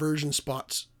 like, conversion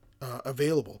spots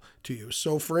available to you.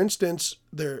 So, for instance,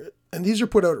 and these are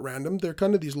put out at random. They're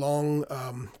kind of these long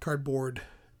cardboard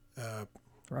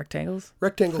rectangle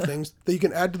things that you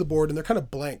can add to the board, and they're kind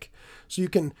of blank. So you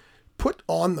can put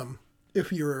on them,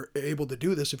 if you're able to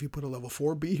do this, if you put a level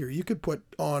 4B here, you could put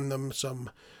on them some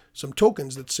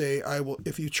tokens that say, I will,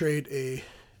 if you trade a...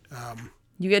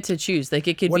 you get to choose. Like,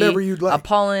 it could whatever be you'd like. A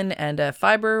pollen and a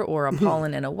fiber, or a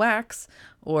pollen and a wax,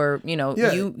 or,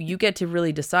 you get to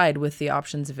really decide with the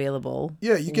options available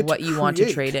you get what you want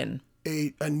to trade in.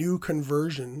 A new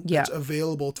conversion that's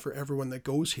available for everyone that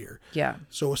goes here. Yeah.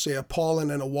 So say a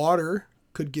pollen and a water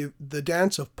could give the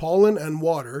dance of pollen and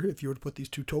water, if you were to put these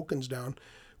 2 tokens down,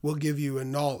 will give you a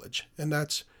knowledge. And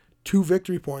that's 2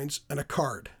 victory points and a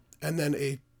card. And then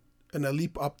a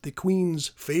leap up the Queen's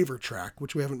Favor track,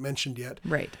 which we haven't mentioned yet.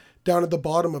 Right. Down at the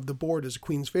bottom of the board is a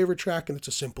Queen's Favor track, and it's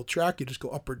a simple track. You just go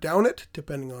up or down it,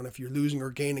 depending on if you're losing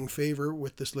or gaining favor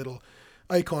with this little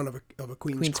icon of a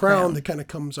Queen's crown that kind of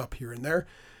comes up here and there.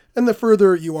 And the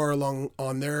further you are along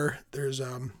on there, there's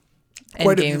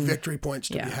quite a few victory points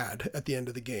to be had at the end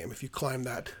of the game if you climb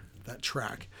that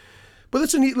track. But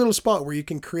it's a neat little spot where you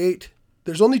can create.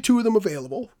 There's only 2 of them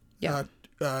available. Yeah.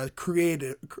 Create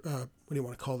it. What do you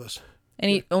want to call this?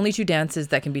 Only 2 dances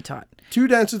that can be taught. 2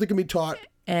 dances that can be taught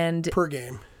per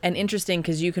game. And interesting,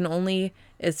 because you can only,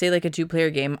 say like a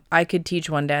 2-player game, I could teach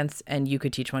 1 dance and you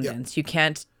could teach 1 dance. You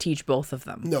can't teach both of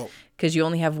them. No. Because you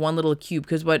only have 1 little cube.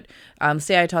 Because what,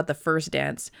 say I taught the first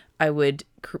dance, I would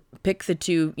pick the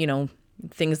 2,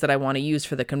 things that I want to use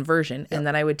for the conversion. And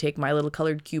then I would take my little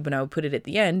colored cube and I would put it at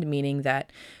the end, meaning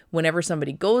that whenever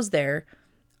somebody goes there,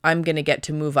 I'm going to get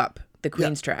to move up the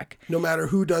Queen's track. No matter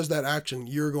who does that action,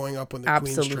 you're going up on the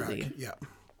Queen's track. Yeah.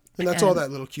 And that's all that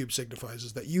little cube signifies,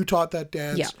 is that you taught that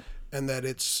dance and that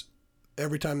it's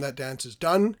every time that dance is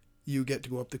done, you get to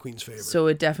go up the Queen's Favor. So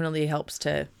it definitely helps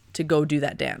to go do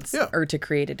that dance or to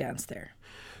create a dance there.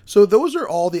 So those are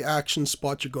all the action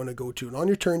spots you're going to go to. And on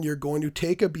your turn, you're going to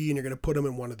take a B and you're going to put them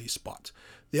in one of these spots.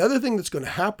 The other thing that's going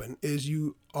to happen is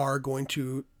you are going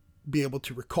to be able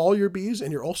to recall your bees,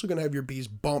 and you're also going to have your bees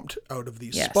bumped out of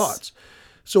these spots.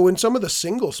 So in some of the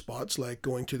single spots, like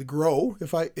going to the grow,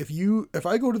 if I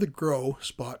go to the grow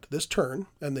spot this turn,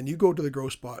 and then you go to the grow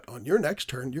spot on your next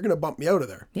turn, you're going to bump me out of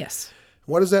there. Yes.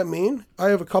 What does that mean? I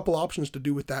have a couple options to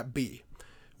do with that bee.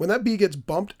 When that bee gets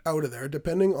bumped out of there,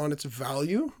 depending on its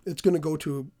value, it's going to go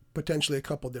to potentially a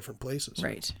couple different places.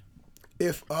 Right.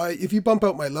 If you bump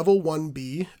out my level 1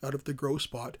 bee out of the grow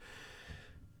spot,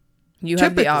 you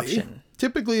have the option.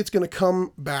 Typically, it's going to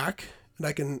come back, and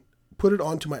I can put it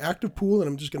onto my active pool, and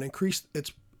I'm just going to increase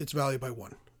its value by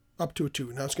 1, up to a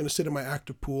 2. Now it's going to sit in my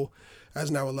active pool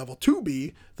as now a level 2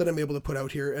 bee that I'm able to put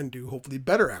out here and do hopefully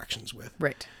better actions with.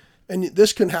 Right. And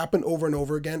this can happen over and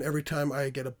over again. Every time I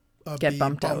get a bee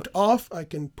bumped off, I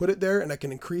can put it there, and I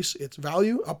can increase its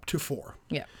value up to 4.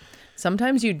 Yeah.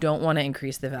 Sometimes you don't want to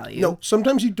increase the value. No,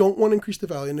 sometimes you don't want to increase the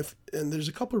value, and there's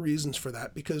a couple of reasons for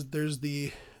that, because there's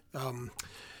the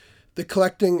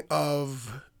collecting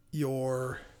of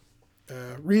your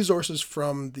resources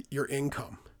from your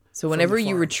income. So whenever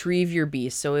you retrieve your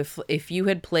bees, so if you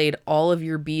had played all of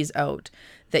your bees out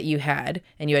that you had,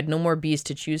 and you had no more bees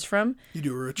to choose from, you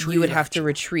do a retrieve. You would have to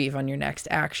retrieve on your next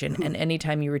action. And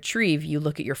anytime you retrieve, you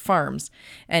look at your farms.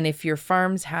 And if your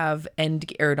farms have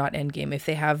if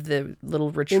they have the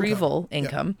little retrieval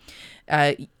income,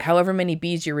 however many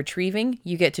bees you're retrieving,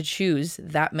 you get to choose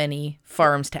that many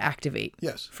farms to activate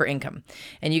for income.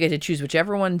 And you get to choose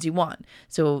whichever ones you want.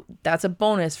 So that's a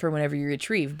bonus for whenever you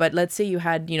retrieve. But let's say you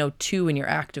had, 2 in your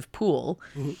active pool,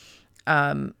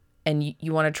 and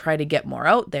you want to try to get more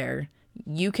out there,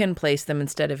 you can place them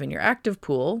instead of in your active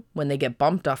pool when they get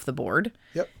bumped off the board.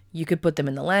 Yep. You could put them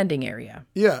in the landing area.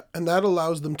 Yeah, and that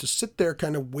allows them to sit there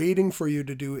kind of waiting for you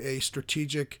to do a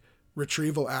strategic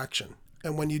retrieval action.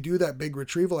 And when you do that big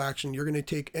retrieval action, you're going to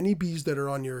take any bees that are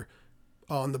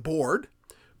on the board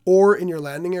or in your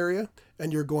landing area,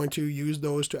 and you're going to use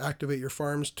those to activate your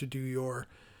farms to do your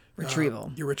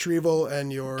retrieval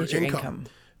and your income.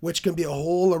 Which can be a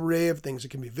whole array of things. It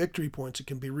can be victory points. It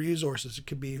can be resources. It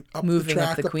can be moving the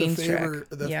track, up the queen's track.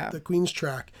 The queen's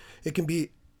track. It can be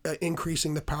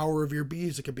increasing the power of your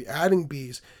bees. It can be adding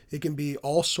bees. It can be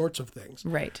all sorts of things.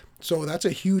 Right. So that's a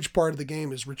huge part of the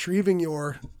game, is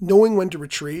knowing when to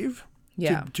retrieve.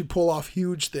 Yeah. To pull off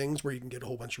huge things where you can get a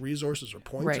whole bunch of resources or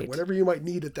points or whatever you might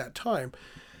need at that time.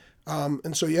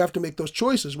 And so you have to make those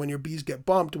choices when your bees get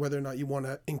bumped, whether or not you want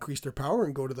to increase their power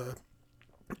and go to the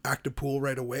active pool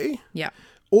right away. Yeah.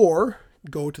 Or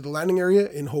go to the landing area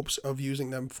in hopes of using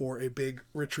them for a big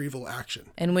retrieval action.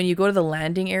 And when you go to the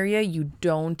landing area, you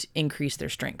don't increase their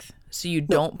strength. So you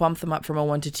don't bump them up from a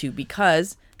 1 to 2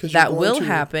 because that will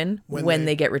happen when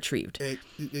they get retrieved.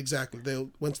 Exactly.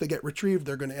 Once they get retrieved,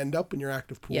 they're going to end up in your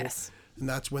active pool. Yes. And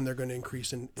that's when they're going to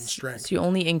increase in strength. So you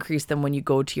only increase them when you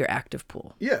go to your active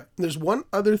pool. Yeah. There's one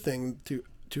other thing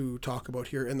to talk about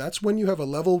here, and that's when you have a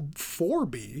level 4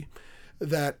 bee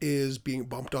that is being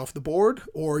bumped off the board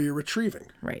or you're retrieving.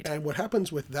 Right. And what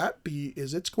happens with that bee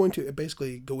is it's going to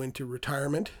basically go into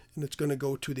retirement, and it's going to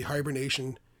go to the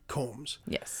hibernation combs.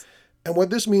 Yes. And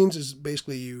what this means is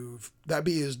basically that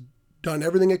bee has done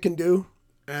everything it can do,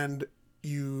 and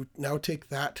you now take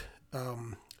that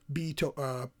bee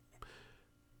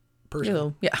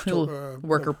person,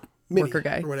 worker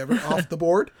guy or whatever, off the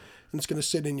board, and it's going to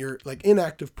sit in your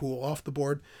inactive pool off the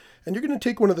board, and you're going to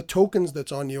take one of the tokens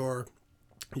that's on your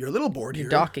little board here.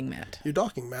 Your docking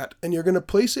mat. And you're going to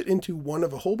place it into one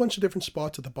of a whole bunch of different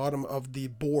spots at the bottom of the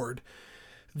board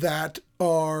that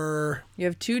are... You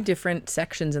have 2 different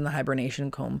sections in the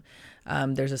hibernation comb.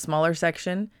 There's a smaller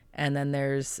section, and then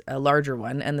there's a larger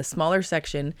one. And the smaller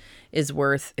section is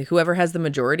worth... Whoever has the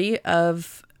majority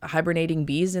of hibernating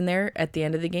bees in there at the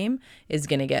end of the game is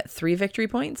going to get 3 victory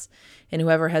points. And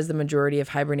whoever has the majority of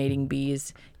hibernating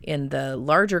bees in the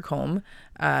larger comb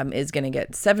is going to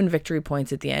get 7 victory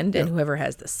points at the end. And whoever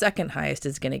has the second highest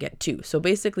is going to get 2. So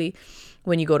basically,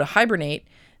 when you go to hibernate,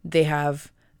 they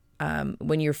have...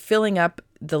 when you're filling up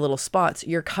the little spots,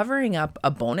 you're covering up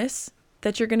a bonus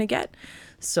that you're going to get.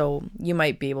 So you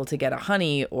might be able to get a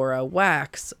honey or a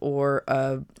wax or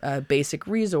a basic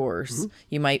resource. Mm-hmm.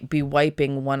 You might be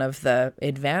wiping one of the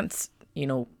advanced,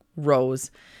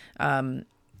 rows.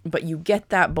 But you get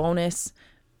that bonus,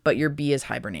 but your bee is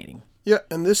hibernating. Yeah,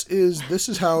 and this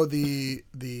is how the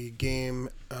game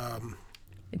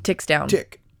it ticks down.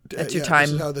 That's your time.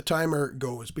 This is how the timer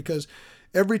goes, because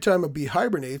every time a bee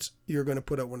hibernates, you're going to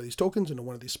put out one of these tokens into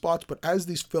one of these spots. But as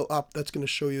these fill up, that's going to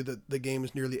show you that the game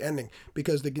is nearly ending,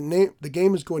 because the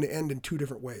game is going to end in 2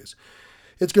 different ways.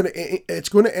 It's going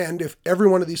to end if every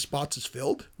one of these spots is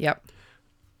filled. Yep.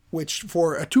 which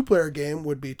for a 2-player game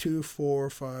would be 2, 4,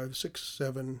 5, 6,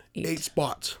 7, 8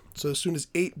 spots. So as soon as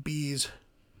 8 bees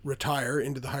retire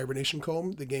into the hibernation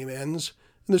comb, the game ends.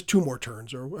 And there's 2 more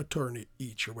turns, or a turn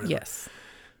each, or whatever. Yes.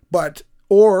 But,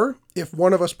 or if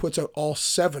one of us puts out all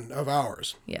 7 of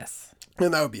ours. Yes.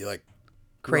 And that would be like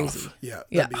crazy. rough. Yeah.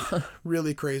 That'd be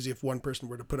really crazy if one person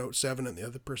were to put out 7 and the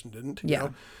other person didn't. You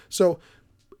know? So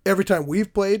every time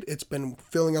we've played, it's been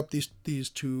filling up these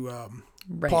 2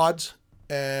 pods,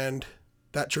 and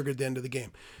that triggered the end of the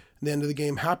game. And the end of the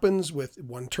game happens with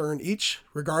 1 turn each,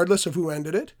 regardless of who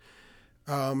ended it,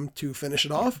 to finish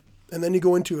it off. And then you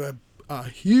go into a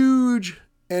huge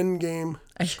end game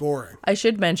scoring. I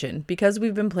should mention, because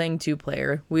we've been playing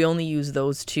 2-player, we only use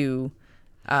those 2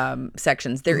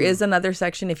 sections. There is another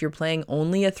section if you're playing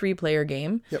only a 3-player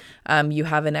game. Yep. You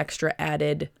have an extra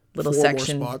added little 4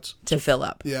 section more spots to fill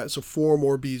up. Yeah, so 4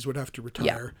 more bees would have to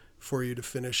retire for you to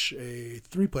finish a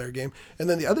 3-player game. And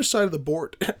then the other side of the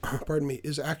board, pardon me,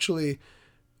 is actually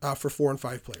for 4 and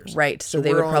 5 players. Right, so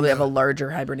they would probably have a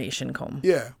larger hibernation comb.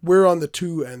 Yeah, we're on the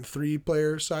 2 and 3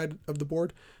 player side of the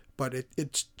board, but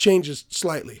it changes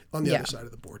slightly on the other side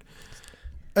of the board.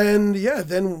 And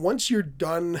then once you're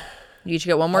done, you each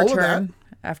get 1 more turn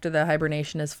after the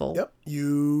hibernation is full. Yep,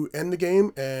 you end the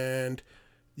game and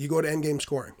you go to end game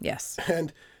scoring. Yes.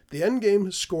 And the end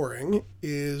game scoring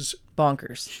is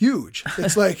bonkers. Huge.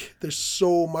 It's like there's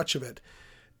so much of it.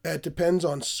 It depends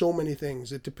on so many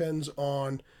things. It depends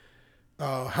on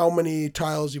how many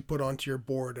tiles you put onto your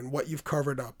board and what you've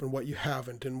covered up and what you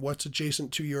haven't and what's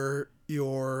adjacent to your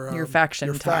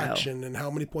faction tile. And how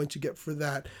many points you get for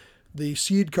that. The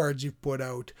seed cards you've put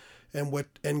out and what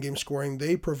endgame scoring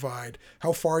they provide.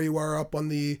 How far you are up on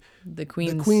the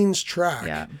queen's track.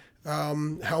 Yeah.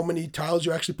 How many tiles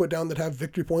you actually put down that have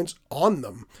victory points on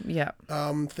them. Yeah.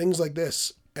 Things like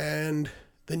this. And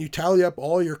then you tally up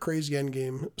all your crazy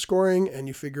endgame scoring and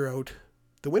you figure out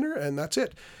the winner, and that's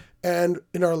it. And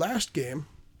in our last game,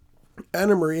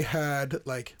 Anna Marie had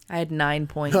I had 9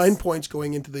 points. 9 points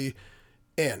going into the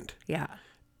end. Yeah.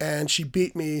 And she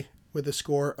beat me with a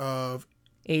score of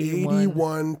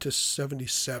 81 to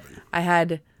 77. I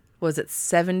had,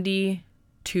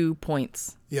 72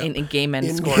 points in game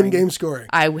end scoring. In game scoring.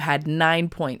 I had 9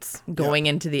 points going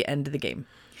into the end of the game.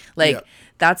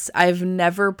 I've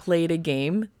never played a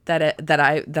game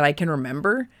that I can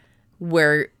remember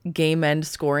where game end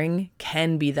scoring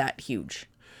can be that huge.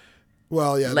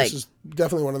 Well, yeah, this is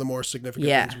definitely one of the more significant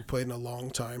things we've played in a long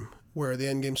time, where the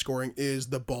end game scoring is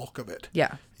the bulk of it.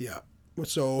 Yeah. Yeah.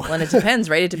 So and it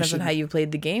depends, right? It depends on how you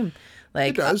played the game.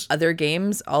 It does. Other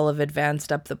games, all have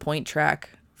advanced up the point track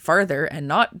farther and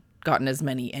not gotten as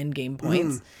many end game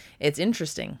points. It's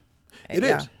interesting. It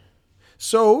is.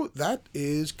 So that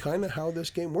is kind of how this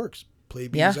game works. Play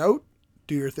bees out,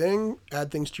 do your thing,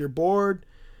 add things to your board.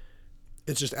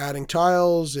 It's just adding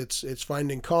tiles. It's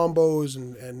finding combos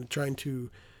and trying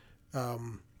to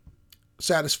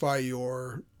satisfy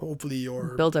your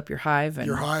build up your hive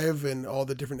and all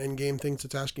the different end game things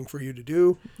it's asking for you to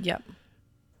do. Yep.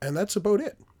 And that's about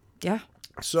it. Yeah.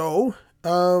 So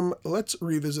let's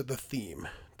revisit the theme.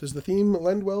 Does the theme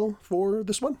lend well for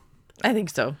this one? I think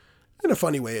so. In a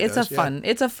funny way, it's a fun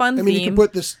theme. I mean,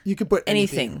 you could put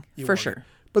anything for sure.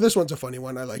 But this one's a funny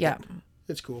one. I like it.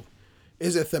 It's cool.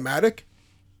 Is it thematic?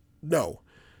 No.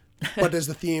 But is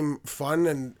the theme fun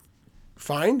and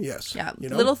fine? Yes. Yeah.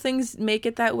 Little things make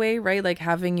it that way, right? Like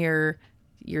having your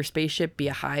spaceship be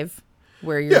a hive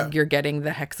where you're getting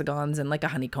the hexagons and like a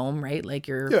honeycomb, right? Like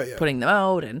you're putting them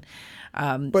out and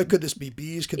but could this be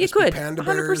bees? Could this be panda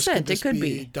bears? 100%. Could this it could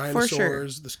be dinosaurs? For sure.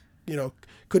 This,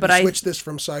 could you switch this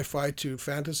from sci-fi to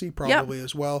fantasy? Probably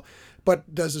as well.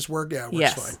 But does this work? Yeah, it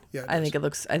works fine. Yeah, I think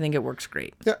it works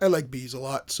great. Yeah, I like bees a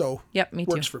lot, so me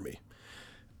too. Works for me.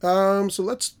 So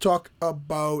let's talk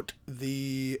about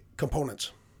the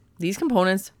components. These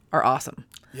components are awesome.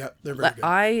 Yeah, they're very good.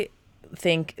 I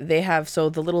think they have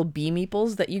the little bee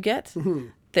meeples that you get.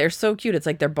 They're so cute. It's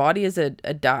like their body is a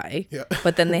die,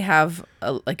 but then they have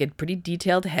a pretty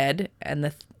detailed head and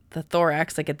the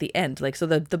thorax at the end. So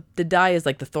the die is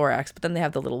like the thorax, but then they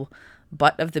have the little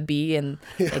butt of the bee and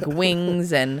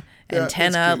wings and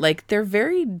antenna. They're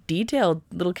very detailed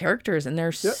little characters and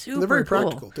they're super they're very cool.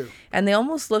 Practical too. And they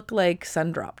almost look like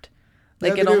sun dropped.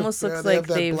 It almost looks like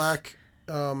they've black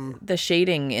the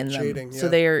shading in them. So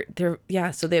they're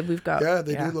we've got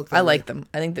they do look that I like them.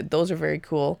 I think that those are very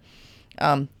cool.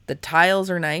 The tiles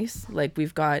are nice.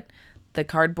 We've got the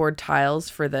cardboard tiles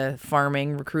for the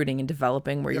farming, recruiting, and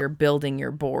developing where you're building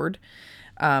your board.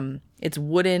 It's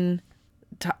wooden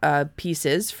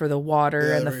pieces for the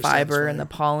water and the fiber and the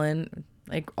pollen,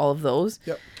 all of those.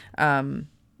 Yep.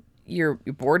 your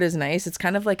board is nice. It's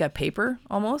kind of like a paper,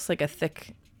 almost like a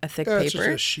thick paper. It's just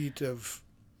a sheet of,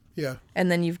 yeah.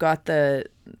 And then you've got the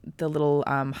little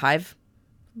hive.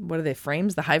 What are they?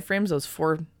 Frames? The hive frames. Those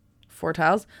four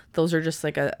tiles. Those are just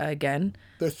like again.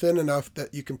 They're thin enough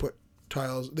that you can put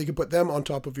tiles. They can put them on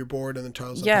top of your board and then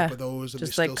tiles on top of those, and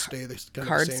just they like still stay the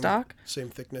cardstock. Same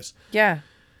thickness. Yeah.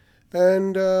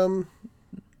 And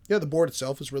the board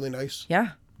itself is really nice. Yeah.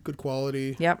 Good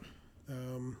quality. Yep.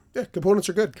 Components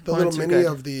are good. The little mini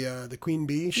of the queen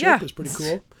bee ship is pretty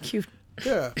cool. Cute.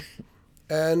 Yeah.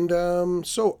 And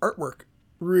so artwork,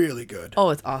 really good. Oh,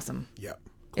 it's awesome. Yeah.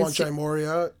 Kwanchai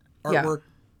Moria, artwork,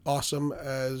 awesome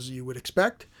as you would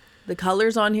expect. The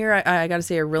colors on here, I got to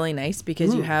say, are really nice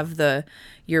because you have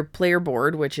your player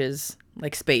board, which is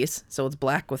like space. So it's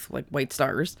black with like white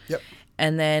stars. Yep.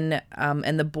 And then,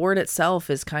 and the board itself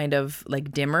is kind of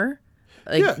like dimmer.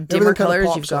 Like dimmer everything colors. kind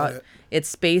of You've got it's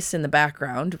space in the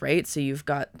background, right? So you've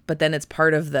got, but then it's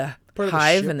part of the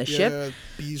hive and the ship.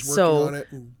 Bees working on it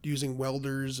and using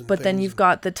welders and but then you've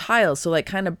got the tiles, so like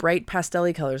kind of bright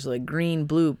pastel colors, like green,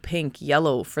 blue, pink,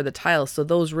 yellow for the tiles. So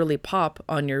those really pop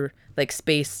on your like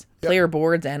space player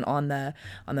boards and on the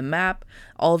map.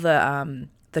 All the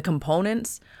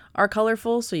components are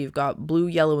colorful, so you've got blue,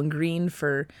 yellow, and green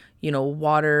for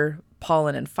water,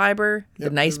 pollen, and fiber. The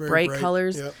nice bright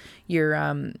colors. Yep.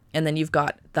 And then you've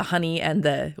got the honey and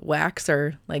the wax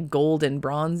are like gold and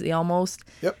bronzy almost.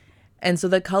 Yep. And so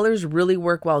the colors really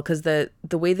work well because the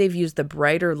way they've used the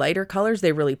brighter, lighter colors,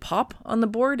 they really pop on the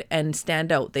board and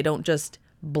stand out. They don't just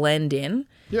blend in.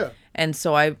 Yeah. And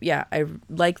so I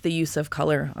like the use of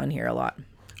color on here a lot.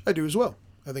 I do as well.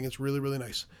 I think it's really, really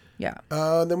nice. Yeah.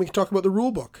 Then we can talk about the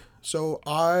rule book. So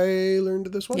I learned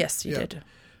this one. Yes, you did.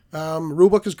 Rule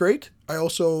book is great. I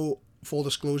also, full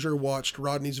disclosure, watched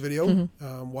Rodney's video.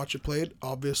 Watch It Played,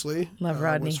 obviously. Love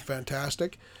Rodney. It was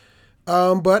fantastic.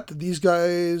 But these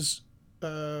guys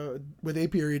with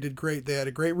Apiary did great. They had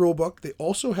a great rule book. They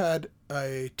also had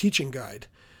a teaching guide,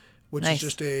 which is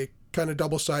just a kind of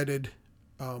double-sided,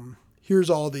 here's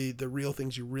all the real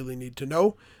things you really need to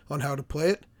know on how to play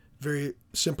it. Very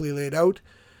simply laid out.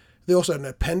 They also had an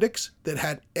appendix that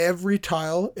had every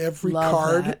tile, every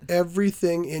card,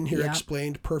 everything in here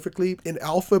explained perfectly in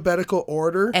alphabetical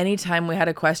order. Anytime we had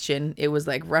a question, it was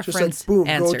like reference, just like, boom,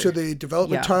 answer. go to the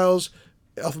development tiles,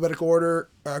 alphabetical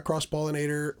order,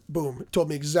 cross-pollinator, boom. It told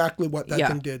me exactly what that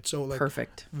thing did. So like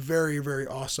perfect. Very, very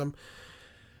awesome.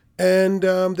 And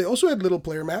they also had little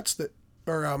player mats that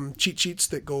are cheat sheets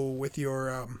that go with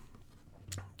your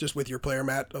just with your player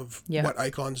mat of what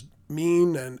icons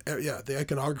mean, and the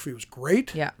iconography was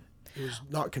great. It was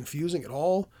not confusing at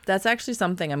all. That's actually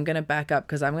something I'm going to back up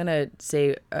because I'm going to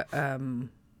say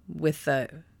with the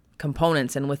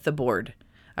components and with the board,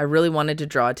 I really wanted to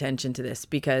draw attention to this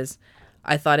because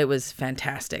I thought it was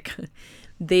fantastic.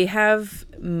 They have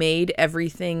made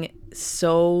everything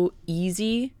so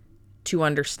easy to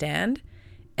understand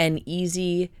and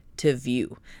easy to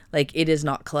view. Like it is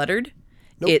not cluttered.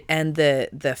 Nope. And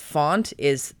the font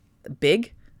is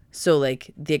big. So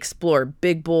like the Explore,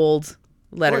 big bold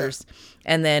letters.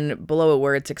 And then below it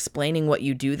where it's explaining what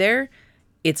you do there,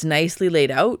 it's nicely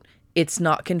laid out. It's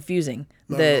not confusing.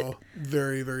 No,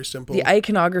 very, very simple. The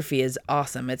iconography is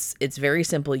awesome. It's very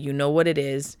simple. You know what it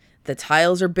is. The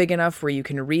tiles are big enough where you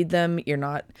can read them. You're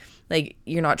not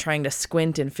trying to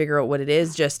squint and figure out what it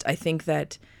is. Just I think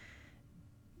that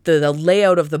the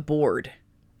layout of the board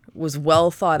was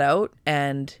well thought out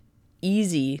and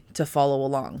easy to follow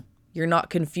along. You're not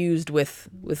confused with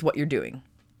what you're doing.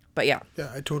 But yeah.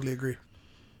 Yeah, I totally agree.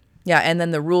 Yeah, and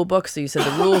then the rule book. So you said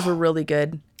the rules were really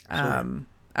good.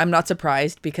 I'm not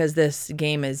surprised because this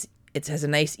game has a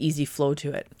nice, easy flow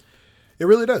to it. It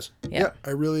really does. Yeah,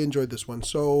 I really enjoyed this one.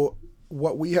 So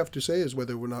what we have to say is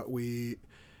whether or not we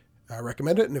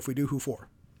recommend it, and if we do, who for.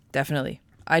 Definitely.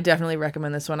 I definitely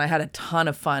recommend this one. I had a ton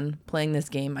of fun playing this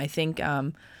game. I think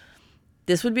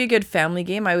this would be a good family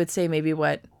game. I would say maybe,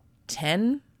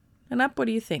 10 and up? What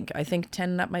do you think? I think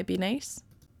 10 and up might be nice.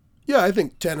 Yeah, I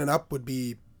think 10 and up would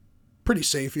be pretty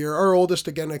safe here. Our oldest,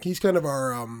 again, like he's kind of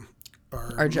our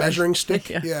measuring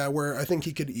stick. Where I think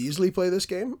he could easily play this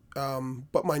game.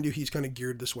 But mind you, he's kind of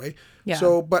geared this way. Yeah.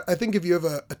 So, but I think if you have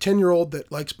a 10-year-old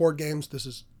that likes board games, this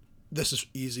is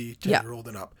easy 10-year-old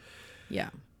and up. Yeah.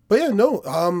 But yeah, no,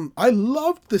 I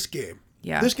loved this game.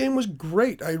 Yeah. This game was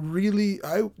great. I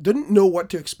didn't know what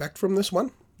to expect from this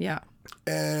one. Yeah.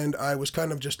 And I was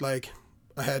kind of just like,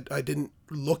 I didn't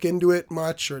look into it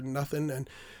much or nothing. And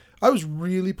I was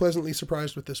really pleasantly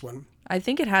surprised with this one. I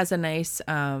think it has a nice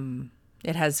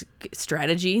It has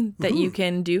strategy that you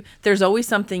can do. There's always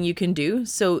something you can do.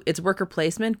 So it's worker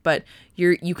placement, but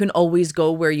you can always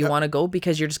go where you want to go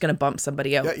because you're just going to bump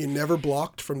somebody out. Yeah, you're never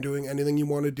blocked from doing anything you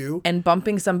want to do. And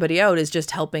bumping somebody out is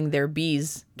just helping their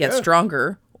bees get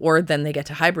stronger, or then they get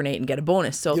to hibernate and get a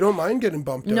bonus. So you don't mind getting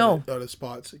bumped out of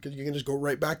spots because you can just go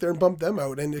right back there and bump them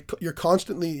out. And you're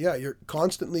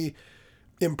constantly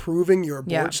improving your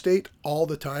board state all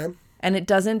the time. And it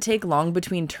doesn't take long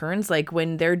between turns. Like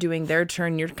when they're doing their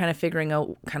turn, you're kind of figuring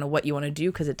out kind of what you want to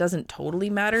do because it doesn't totally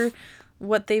matter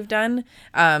what they've done.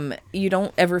 You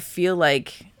don't ever feel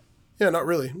like... Yeah, not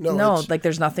really. No, like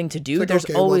there's nothing to do. Like, there's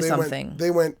always something. They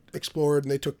went, explored,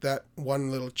 and they took that one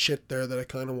little chit there that I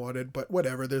kind of wanted. But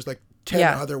whatever, there's like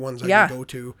 10 other ones I can go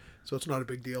to. So it's not a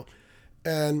big deal.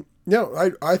 And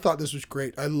I thought this was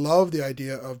great. I love the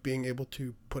idea of being able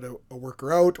to put a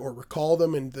worker out or recall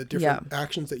them and the different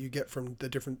actions that you get from the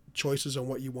different choices on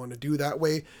what you want to do. That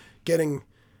way, getting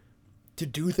to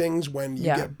do things when you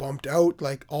get bumped out,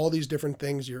 like all these different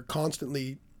things, you're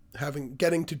constantly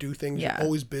getting to do things. You're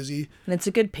always busy. And it's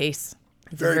a good pace.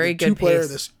 It's very a very good two-player, pace.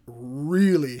 this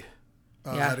really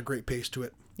had a great pace to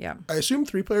it. Yeah. I assume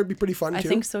 3-player would be pretty fun too. I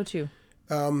think so too.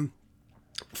 4,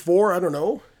 I don't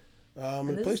know.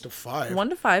 It plays to 5. 1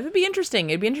 to 5. It'd be interesting.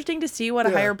 It'd be interesting to see what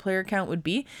a higher player count would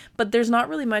be. But there's not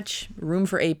really much room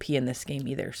for AP in this game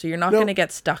either. So you're not going to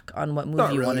get stuck on what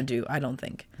move you want to do, I don't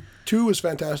think. 2 is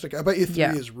fantastic. I bet you 3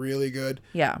 is really good.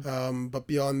 Yeah. But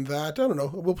beyond that, I don't know.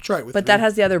 We'll try it with 3. But that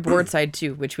has the other board side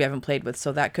too, which we haven't played with.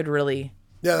 So that could really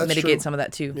mitigate some of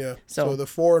that too. Yeah. So the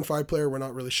 4 and 5 player, we're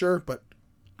not really sure. But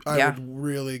I would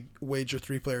really wager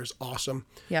 3-player is awesome.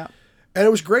 Yeah. And it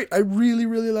was great. I really,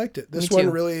 really liked it. This one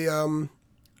really,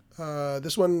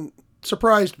 this one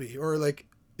surprised me, or like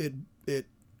it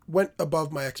went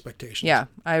above my expectations. Yeah,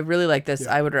 I really like this.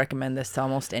 Yeah. I would recommend this to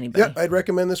almost anybody. Yeah, I'd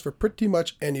recommend this for pretty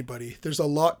much anybody. There's a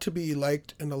lot to be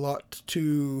liked and a lot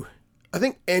to... I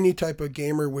think any type of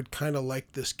gamer would kind of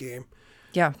like this game.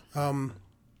 Yeah.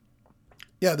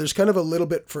 Yeah, there's kind of a little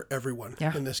bit for everyone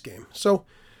in this game. So,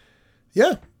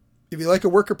 yeah, if you like a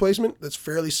worker placement that's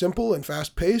fairly simple and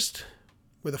fast-paced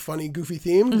with a funny, goofy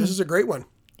theme, this is a great one.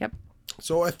 Yep.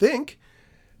 So I think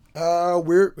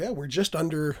we're just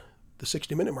under the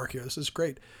 60-minute mark here. This is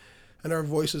great. And our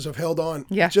voices have held on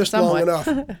just somewhat. Long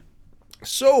enough.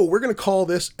 So we're going to call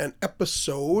this an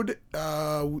episode.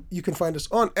 You can find us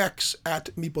on X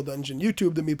at Meeple Dungeon,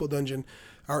 YouTube, The Meeple Dungeon.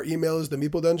 Our email is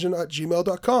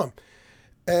themeepledungeon@gmail.com.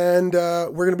 And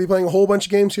we're going to be playing a whole bunch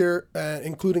of games here,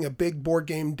 including a big board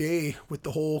game day with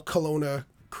the whole Kelowna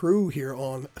crew here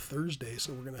on Thursday.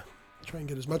 So we're going to try and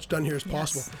get as much done here as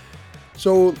possible.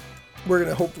 So we're going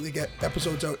to hopefully get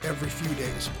episodes out every few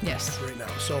days. Yes. Right now.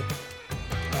 So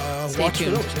stay watch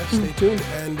tuned. for those. Yeah, stay tuned.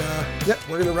 And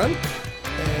we're going to run.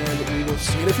 And we will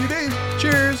see you in a few days.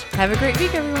 Cheers. Have a great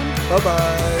week, everyone.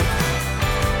 Bye-bye.